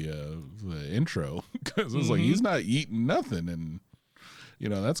redo the intro, because it's like, he's not eating nothing. And,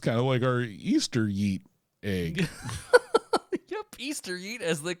 that's kind of like our Easter yeet egg. Yep, Easter yeet,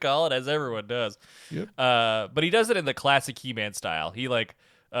 as they call it, as everyone does. Yep. But he does it in the classic He-Man style. He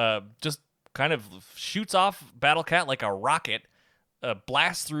just kind of shoots off Battle Cat like a rocket,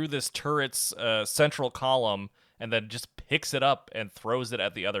 blasts through this turret's central column, and then just picks it up and throws it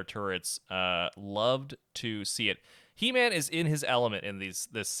at the other turrets. Loved to see it. He-Man is in his element in this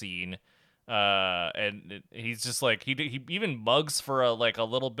scene. And he's just like, he even mugs for a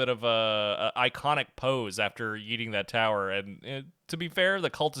little bit of a iconic pose after eating that tower. And to be fair, the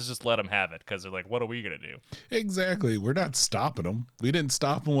cultists just let him have it, because they're like, what are we gonna do? Exactly. We're not stopping them. We didn't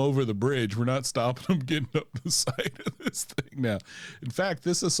stop them over the bridge. We're not stopping them getting up the side of this thing now. In fact,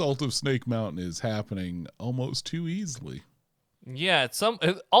 this assault of Snake Mountain is happening almost too easily. Yeah, it's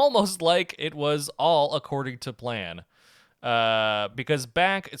almost like it was all according to plan. Because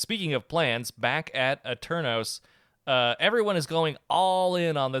speaking of plans, back at Eternos, everyone is going all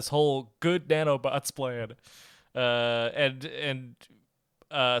in on this whole good nanobots plan. And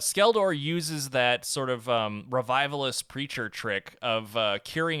Skeldor uses that sort of revivalist preacher trick of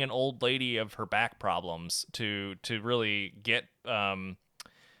curing an old lady of her back problems to really get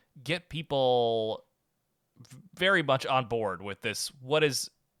people very much on board with this. What is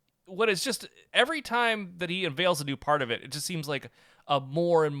just, every time that he unveils a new part of it, it just seems like a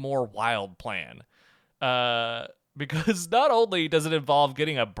more and more wild plan. Because not only does it involve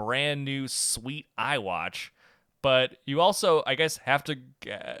getting a brand new sweet iWatch, but you also, I guess, have to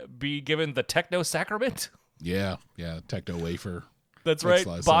be given the techno sacrament. Yeah, techno wafer. That's Makes right. a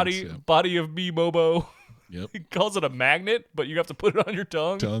lot of Body sense, yeah. body of me, Mobo. Yep. He calls it a magnet, but you have to put it on your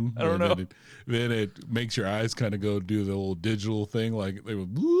tongue. I don't know. Then it makes your eyes kind of go do the little digital thing, like they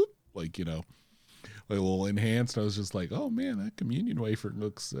would, whoop, like like a little enhanced. I was just like, oh man, that communion wafer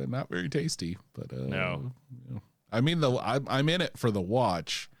looks not very tasty. But No. I mean, I'm in it for the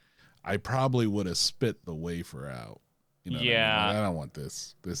watch. I probably would have spit the wafer out. You know what I mean? Like, I don't want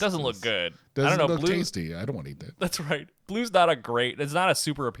this. This doesn't look good. Doesn't I don't know. look tasty. I don't want to eat that. That's right. Blue's not it's not a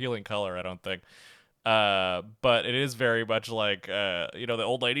super appealing color, I don't think. But it is very much like, the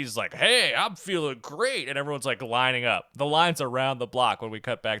old lady's like, hey, I'm feeling great. And everyone's like lining up. The line's around the block when we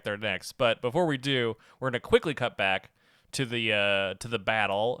cut back there next. But before we do, we're going to quickly cut back to the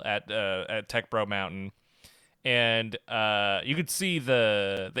battle at Tech Bro Mountain. And you could see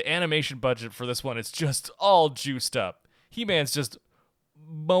the animation budget for this one is just all juiced up. He-Man's just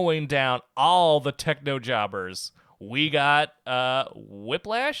mowing down all the techno jobbers. We got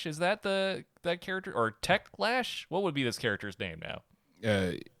Whiplash. Is that that character, or Techlash? What would be this character's name now?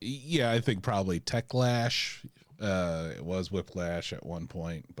 Yeah, I think probably Techlash. It was Whiplash at one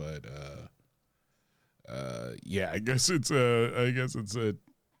point, but yeah, I guess it's a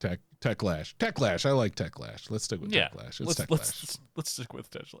Techlash. Techlash. I like Techlash. Let's stick with Techlash. Let's stick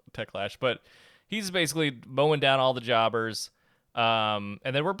with Techlash. But he's basically mowing down all the jobbers. And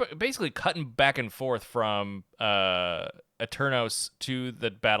then we're basically cutting back and forth from Eternos to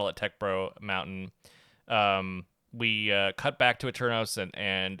the battle at Tech Bro Mountain. We cut back to Eternos,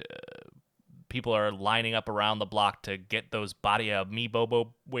 and people are lining up around the block to get those Badia Mi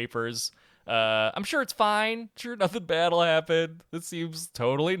Bobo wafers. I'm sure it's fine. Sure, nothing bad will happen. It seems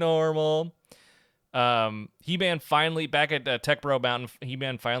totally normal. He-Man finally, back at Tech Bro Mountain,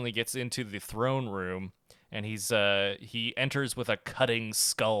 He-Man finally gets into the throne room. And he enters with a cutting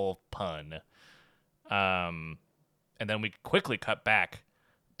skull pun. And then we quickly cut back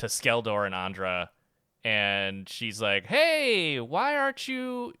to Skeldor and Andra. And she's like, hey, why aren't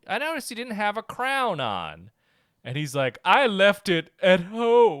you... I noticed you didn't have a crown on. And he's like, I left it at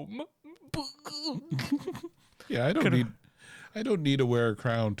home. Yeah, I don't need to wear a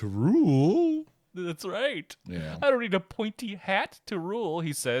crown to rule. That's right. Yeah. I don't need a pointy hat to rule,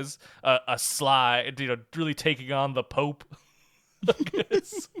 he says. A sly, really taking on the Pope, I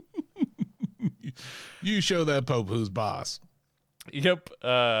guess. You show that Pope who's boss. Yep.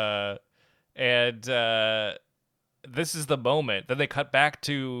 And this is the moment. Then they cut back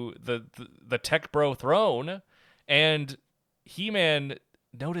to the Tech Bro throne, and He-Man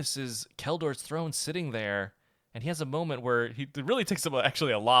notices Keldor's throne sitting there. And he has a moment where it really takes him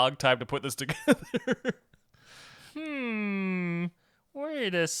actually a long time to put this together.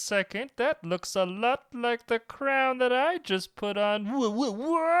 Wait a second. That looks a lot like the crown that I just put on.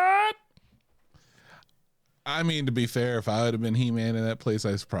 What? I mean, to be fair, if I would have been He-Man in that place,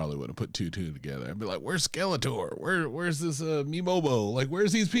 I probably would have put two together. I'd be like, where's Skeletor? Where's this Meebobo? Like,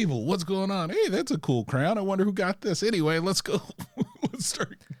 where's these people? What's going on? Hey, that's a cool crown. I wonder who got this. Anyway, let's go. Let's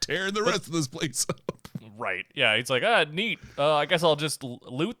start tearing the rest of this place up. Right. Yeah, he's like, neat. I guess I'll just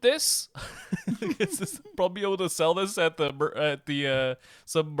loot this. I guess probably be able to sell this at the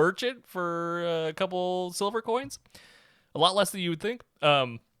some merchant for a couple silver coins. A lot less than you would think.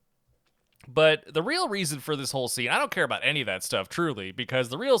 But the real reason for this whole scene, I don't care about any of that stuff, truly, because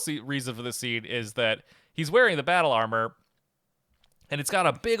the real reason for this scene is that he's wearing the battle armor, and it's got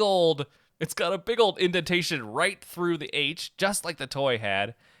a big old indentation right through the H, just like the toy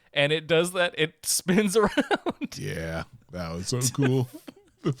had. And it does that. It spins around. Yeah, that was so cool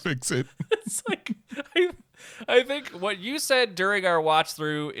to fix it. It's like, I think what you said during our watch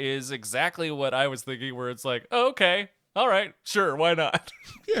through is exactly what I was thinking, where it's like, oh, okay, all right, sure, why not?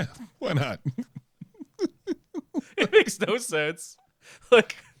 Yeah, why not? It makes no sense.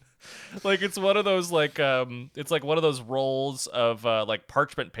 Like it's one of those it's like one of those rolls of like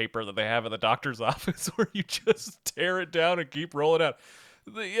parchment paper that they have in the doctor's office where you just tear it down and keep rolling out.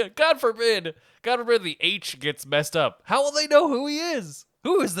 God forbid the H gets messed up. How will they know who he is?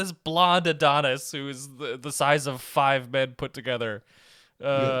 Who is this blonde Adonis who is the size of 5 men put together?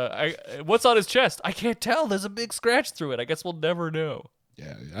 What's on his chest? I can't tell. There's a big scratch through it. I guess we'll never know.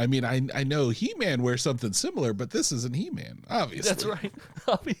 Yeah, I mean, I know He-Man wears something similar, but this isn't He-Man, obviously. That's right.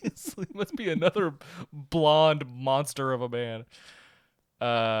 Obviously, must be another blonde monster of a man.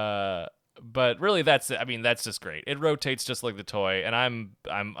 But really, that's just great. It rotates just like the toy, and I'm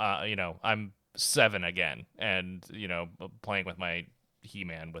 7 again, and playing with my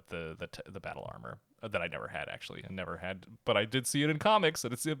He-Man with the battle armor that I never had actually, but I did see it in comics,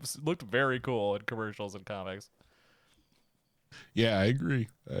 and it looked very cool in commercials and comics. Yeah, I agree.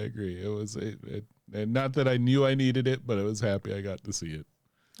 It was and not that I knew I needed it, but I was happy I got to see it.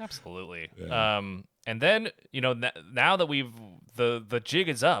 Absolutely. Yeah. And then now that the jig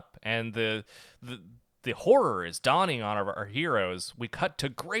is up and the horror is dawning on our heroes, we cut to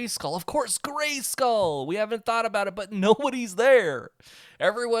Grayskull. Of course, Grayskull. We haven't thought about it, but nobody's there.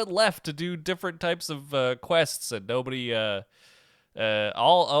 Everyone left to do different types of quests, and nobody.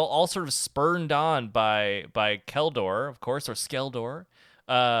 All sort of spurned on by Keldor, of course, or Skeldor,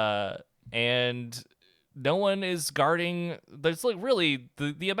 and no one is guarding. There's like really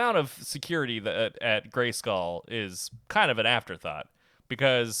the amount of security that at Grayskull is kind of an afterthought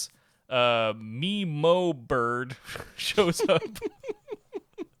because Mo Bird shows up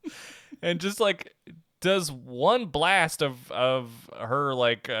and just like does one blast of her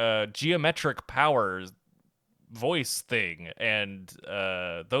like geometric powers voice thing, and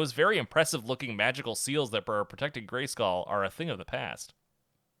those very impressive looking magical seals that are protecting Grayskull are a thing of the past.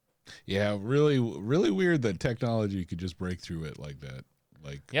 Yeah, really, really weird that technology could just break through it like that.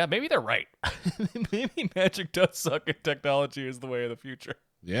 Like, yeah, maybe they're right. Maybe magic does suck and technology is the way of the future.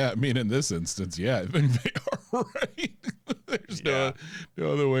 yeah, I mean, in this instance, yeah, I think they are right. There's no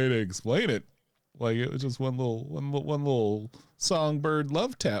other way to explain it. Like, it was just one little songbird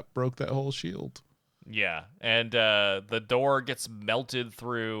love tap broke that whole shield. Yeah, and the door gets melted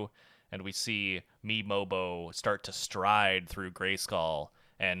through, and we see Mobo start to stride through Grayskull,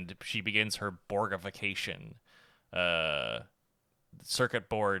 and she begins her Borgification. Circuit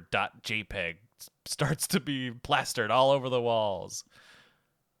board.jpg starts to be plastered all over the walls.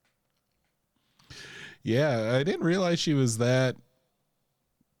 Yeah, I didn't realize she was that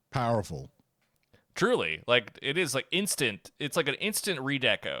powerful. Truly, like it is like instant. It's like an instant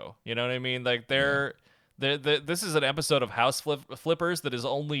redeco. You know what I mean? Like this is an episode of House Flippers that is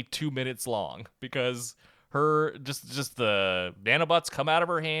only 2 minutes long because her just the nanobots come out of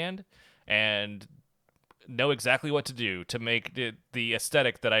her hand and know exactly what to do to make the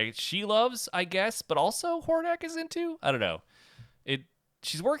aesthetic that she loves, I guess, but also Hordak is into. I don't know.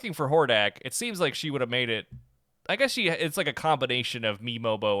 She's working for Hordak. It seems like she would have made it. I guess it's like a combination of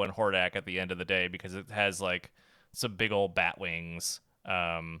Mobo and Hordak at the end of the day because it has like some big old bat wings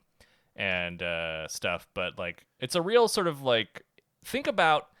and stuff. But like it's a real sort of like, think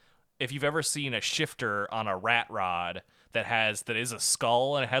about if you've ever seen a shifter on a rat rod that is a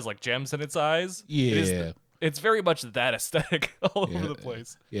skull and it has like gems in its eyes. Yeah. It's very much that aesthetic all over the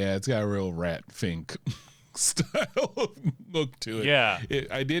place. Yeah, it's got a real rat fink style look to it. Yeah.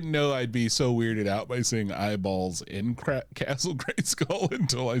 I didn't know I'd be so weirded out by seeing eyeballs in Castle Grayskull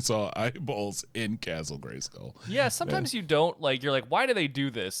until I saw eyeballs in Castle Grayskull. Yeah, sometimes you don't like. You're like, why do they do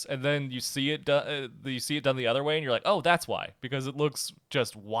this? And then you see it done. You see it done the other way, and you're like, oh, that's why, because it looks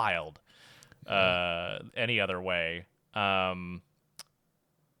just wild. Any other way. You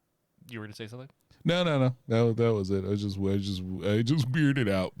were to say something? No. That was it. I just weirded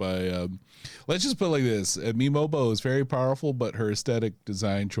out by. Let's just put it like this: Mobo is very powerful, but her aesthetic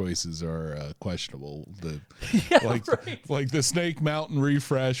design choices are questionable. Like the Snake Mountain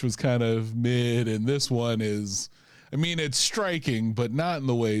refresh was kind of mid, and this one is. I mean, it's striking, but not in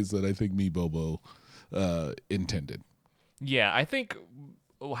the ways that I think Mobo intended. Yeah, I think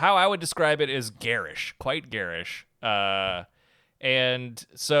how I would describe it is garish, quite garish. And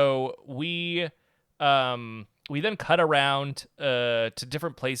so we then cut around to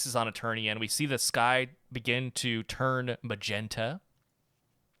different places on Eternia, and we see the sky begin to turn magenta.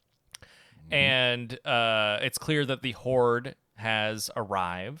 Mm-hmm. And it's clear that the Horde has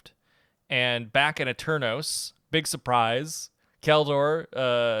arrived. And back in Eternos, big surprise,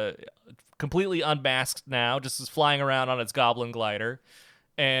 Keldor, completely unmasked now, just is flying around on its goblin glider.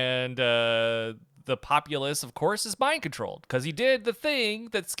 And the populace, of course, is mind controlled because he did the thing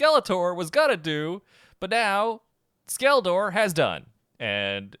that Skeletor was gonna do, but now Skeldor has done.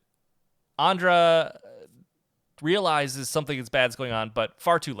 And Andra realizes something bad's going on, but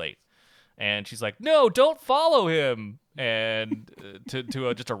far too late. And she's like, "No, don't follow him!" And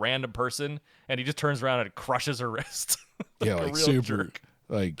to just a random person, and he just turns around and crushes her wrist. Like a real super. jerk.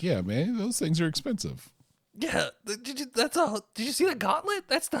 Like, yeah, man, those things are expensive. Yeah, that's all. Did you see the gauntlet?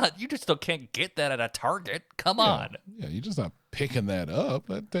 That's not. You just can't get that at a Target. Come on. Yeah, you're just not picking that up.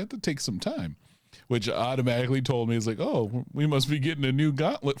 That takes some time. Which automatically told me, it's like, oh, we must be getting a new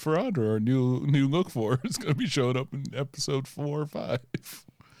gauntlet for Andra, or new look for. It's going to be showing up in episode 4 or 5.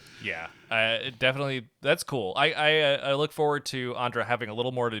 Yeah, definitely. That's cool. I look forward to Andra having a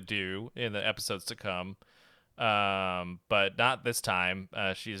little more to do in the episodes to come. But not this time.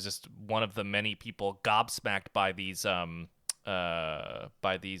 She's just one of the many people gobsmacked by these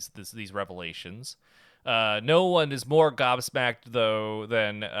revelations. No one is more gobsmacked though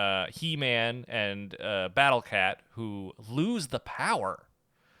than He-Man and Battle Cat, who lose the power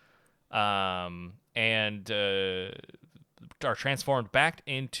and are transformed back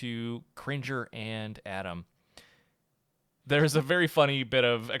into Cringer and Adam. There's a very funny bit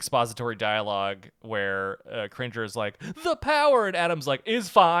of expository dialogue where Cringer is like, "The power," and Adam's like, "Is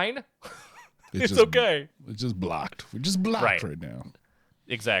fine." It's okay. It's just blocked. We're just blocked right now.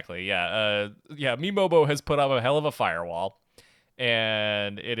 Exactly. Yeah. Mibobo has put up a hell of a firewall,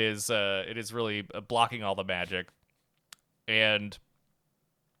 and it is really blocking all the magic. And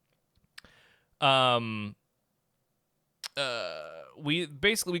we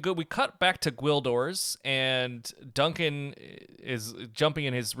cut back to Gwildor's, and Duncan is jumping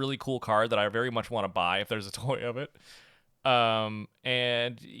in his really cool car that I very much want to buy if there's a toy of it.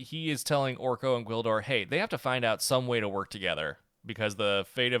 And he is telling Orko and Gwildor, hey, they have to find out some way to work together because the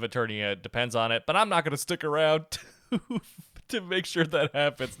fate of Eternia depends on it, but I'm not going to stick around to make sure that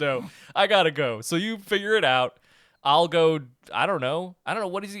happens. No, I got to go. So you figure it out. I'll go. I don't know.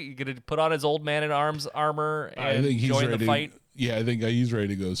 What is he going to put on his old man in arms armor and join the fight? Yeah, I think he's ready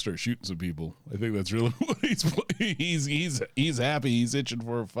to go start shooting some people. I think that's really what he's happy. He's itching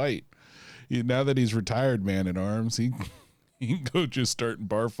for a fight. Now that he's retired man in arms, he can go just start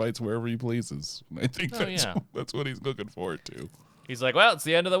bar fights wherever he pleases. I think that's what he's looking forward to. He's like, well, it's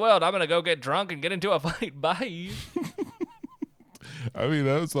the end of the world. I'm going to go get drunk and get into a fight. Bye. I mean,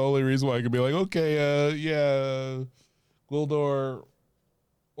 that's the only reason why I could be like, okay, Gwildor,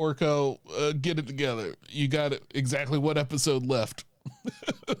 Orko, get it together. You got it. Exactly what episode left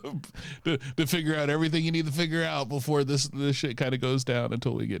to figure out everything you need to figure out before this shit kind of goes down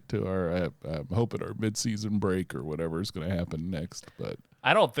until we get to our, I'm hoping our mid-season break or whatever is going to happen next. But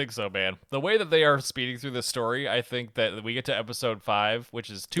I don't think so, man. The way that they are speeding through this story, I think that we get to episode 5,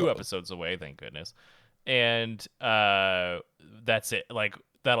 which is 2 episodes away, thank goodness. And that's it. Like,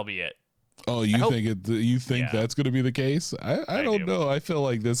 that'll be it. Oh, you think that's going to be the case? I don't know. I feel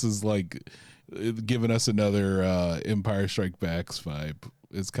like this is like giving us another Empire Strike Backs vibe.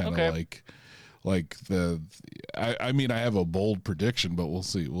 It's kind of like the. I mean, I have a bold prediction, but we'll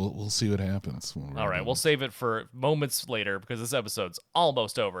see. We'll see what happens. All right, we'll save it for moments later because this episode's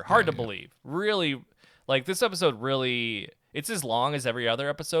almost over. Hard to believe. Really, like this episode really. It's as long as every other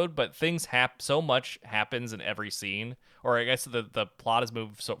episode, but things so much happens in every scene, or I guess the plot has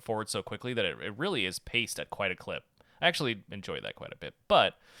moved forward so quickly that it really is paced at quite a clip. I actually enjoy that quite a bit.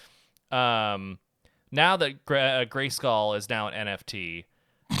 But now that Grayskull is now an NFT,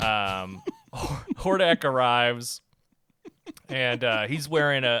 Hordak arrives, and he's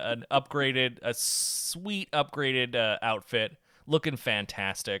wearing a sweet upgraded outfit, looking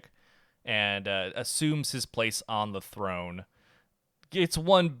fantastic. And assumes his place on the throne. It's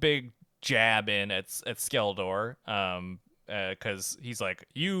one big jab in at Skeletor, because he's like,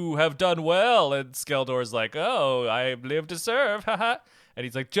 "You have done well," and Skeletor's like, "Oh, I live to serve, haha." And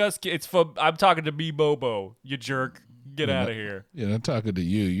he's like, I'm talking to Mibobo, you jerk, get out of here." Yeah, I'm talking to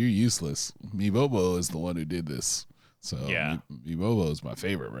you. You're useless. Mibobo is the one who did this, so yeah, Mibobo is my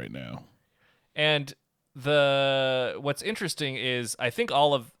favorite right now. And what's interesting is I think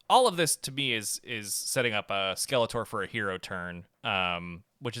all of this to me is setting up a Skeletor for a hero turn,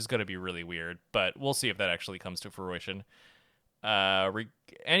 which is going to be really weird, but we'll see if that actually comes to fruition.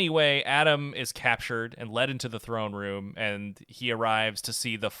 Anyway, Adam is captured and led into the throne room, and he arrives to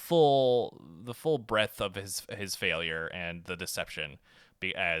see the full breadth of his failure and the deception,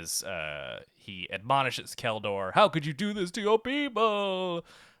 as he admonishes Keldor, "How could you do this to your people?"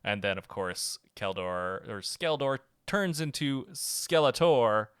 And then, of course, Skeletor turns into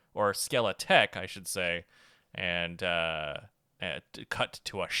Skeletor, or Skeletech, I should say, and cut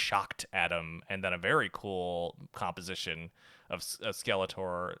to a shocked Adam, and then a very cool composition of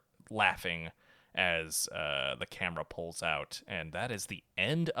Skeletor laughing as the camera pulls out, and that is the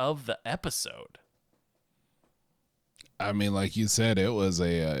end of the episode. I mean, like you said, it was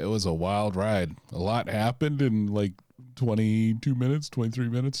a wild ride. A lot happened in like 22 minutes, 23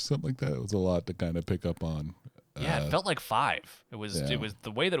 minutes, something like that. It was a lot to kind of pick up on. Yeah, it felt like 5. It was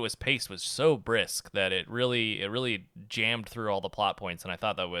the way that it was paced was so brisk that it really jammed through all the plot points, and I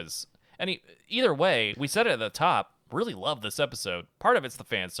thought that was either way, we said it at the top, really loved this episode. Part of it's the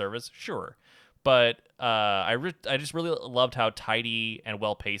fan service, sure. But I just really loved how tidy and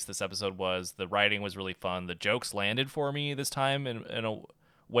well paced this episode was. The writing was really fun. The jokes landed for me this time in a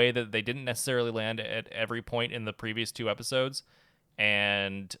way that they didn't necessarily land at every point in the previous 2 episodes.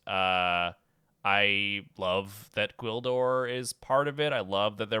 And I love that Gwildor is part of it. I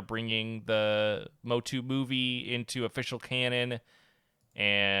love that they're bringing the MOTU movie into official canon.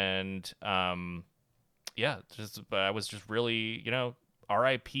 And I was just really,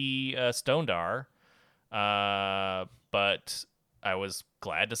 R.I.P. Stondar. But I was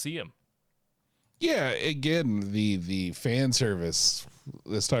glad to see him. Yeah, again, the fan service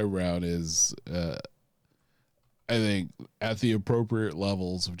this time around is, I think, at the appropriate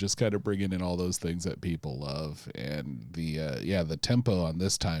levels of just kind of bringing in all those things that people love, and the tempo on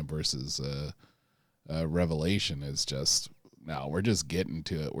this time versus Revelation is just, no, we're just getting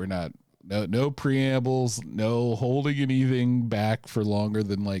to it. We're not no preambles, no holding anything back for longer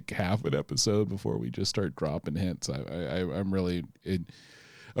than like half an episode before we just start dropping hints. I'm really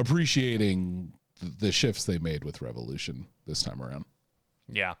appreciating the shifts they made with Revolution this time around.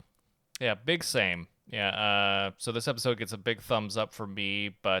 Yeah, big same. Yeah, so this episode gets a big thumbs up from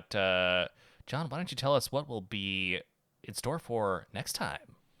me, but John, why don't you tell us what will be in store for next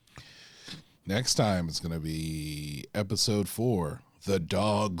time? Next time it's going to be episode 4, The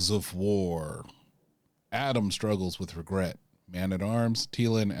Dogs of War. Adam struggles with regret. Man-at-Arms,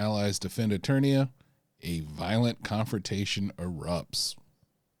 Tila and allies defend Eternia. A violent confrontation erupts.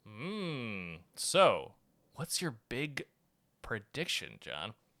 So, what's your big prediction,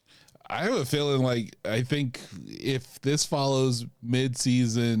 John? I have a feeling like, I think if this follows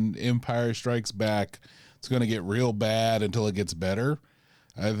mid-season Empire Strikes Back, it's going to get real bad until it gets better.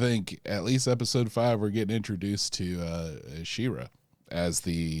 I think at least episode 5, we're getting introduced to She-Ra as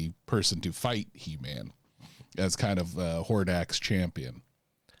the person to fight He-Man, as kind of Hordak's champion.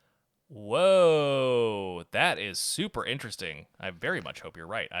 Whoa, that is super interesting. I very much hope you're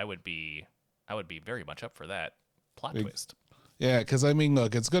right. I would be very much up for that plot twist. Yeah, because I mean,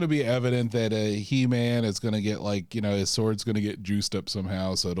 look, it's going to be evident that He-Man is going to get, like, you know, his sword's going to get juiced up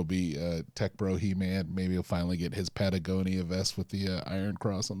somehow, so it'll be Tech Bro He-Man. Maybe he'll finally get his Patagonia vest with the Iron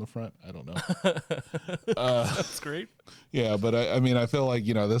Cross on the front. I don't know. That's great. Yeah, but I mean, I feel like,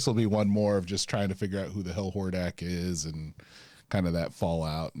 you know, this will be one more of just trying to figure out who the hell Hordak is and kind of that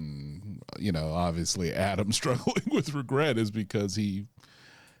fallout. And, you know, obviously Adam struggling with regret is because he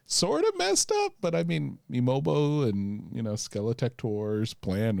sort of messed up, but I mean, Imobo and, you know, Skeletector's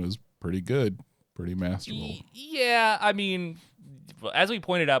plan was pretty good, pretty masterful. Yeah, I mean, as we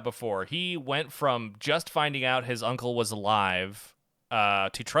pointed out before, he went from just finding out his uncle was alive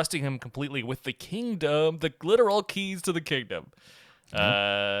to trusting him completely with the kingdom, the literal keys to the kingdom.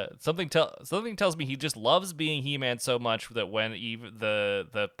 Something tells me he just loves being He-Man so much that when even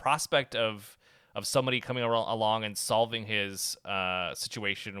the prospect of somebody coming along and solving his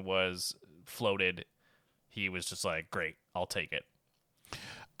situation was floated, he was just like, great, I'll take it.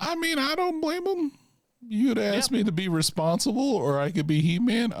 I mean, I don't blame him. You'd ask me to be responsible, or I could be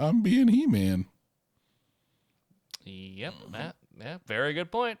He-Man. I'm being He-Man. Yep, Matt. Yeah, very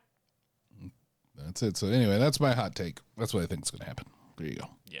good point. That's it. So anyway, that's my hot take. That's what I think is going to happen. There you go.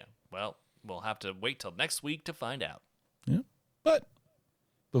 Yeah, well, we'll have to wait till next week to find out. Yeah, but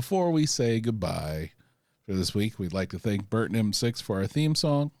before we say goodbye for this week, we'd like to thank Burton M6 for our theme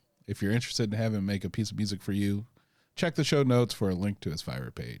song. If you're interested in having him make a piece of music for you, check the show notes for a link to his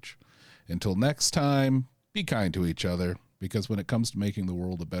Fiverr page. Until next time, be kind to each other, because when it comes to making the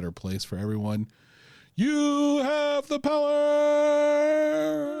world a better place for everyone, you have the power.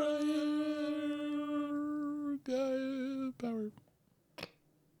 Power.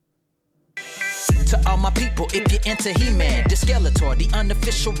 To all my people, if you're into He-Man, the Skeletor, the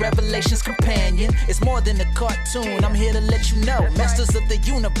unofficial Revelations companion. It's more than a cartoon, I'm here to let you know. Masters of the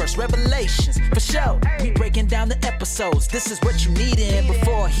universe, Revelations, for sure. We breaking down the episodes, this is what you need in.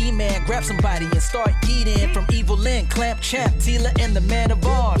 Before He-Man grab somebody and start eating. From Evil Lyn, Clamp Champ, Tila, and the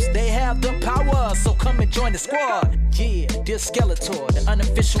Man-at-Arms. They have the power, so come and join the squad. Yeah, dear Skeletor, the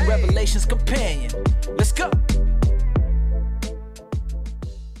unofficial Revelations companion. Let's go.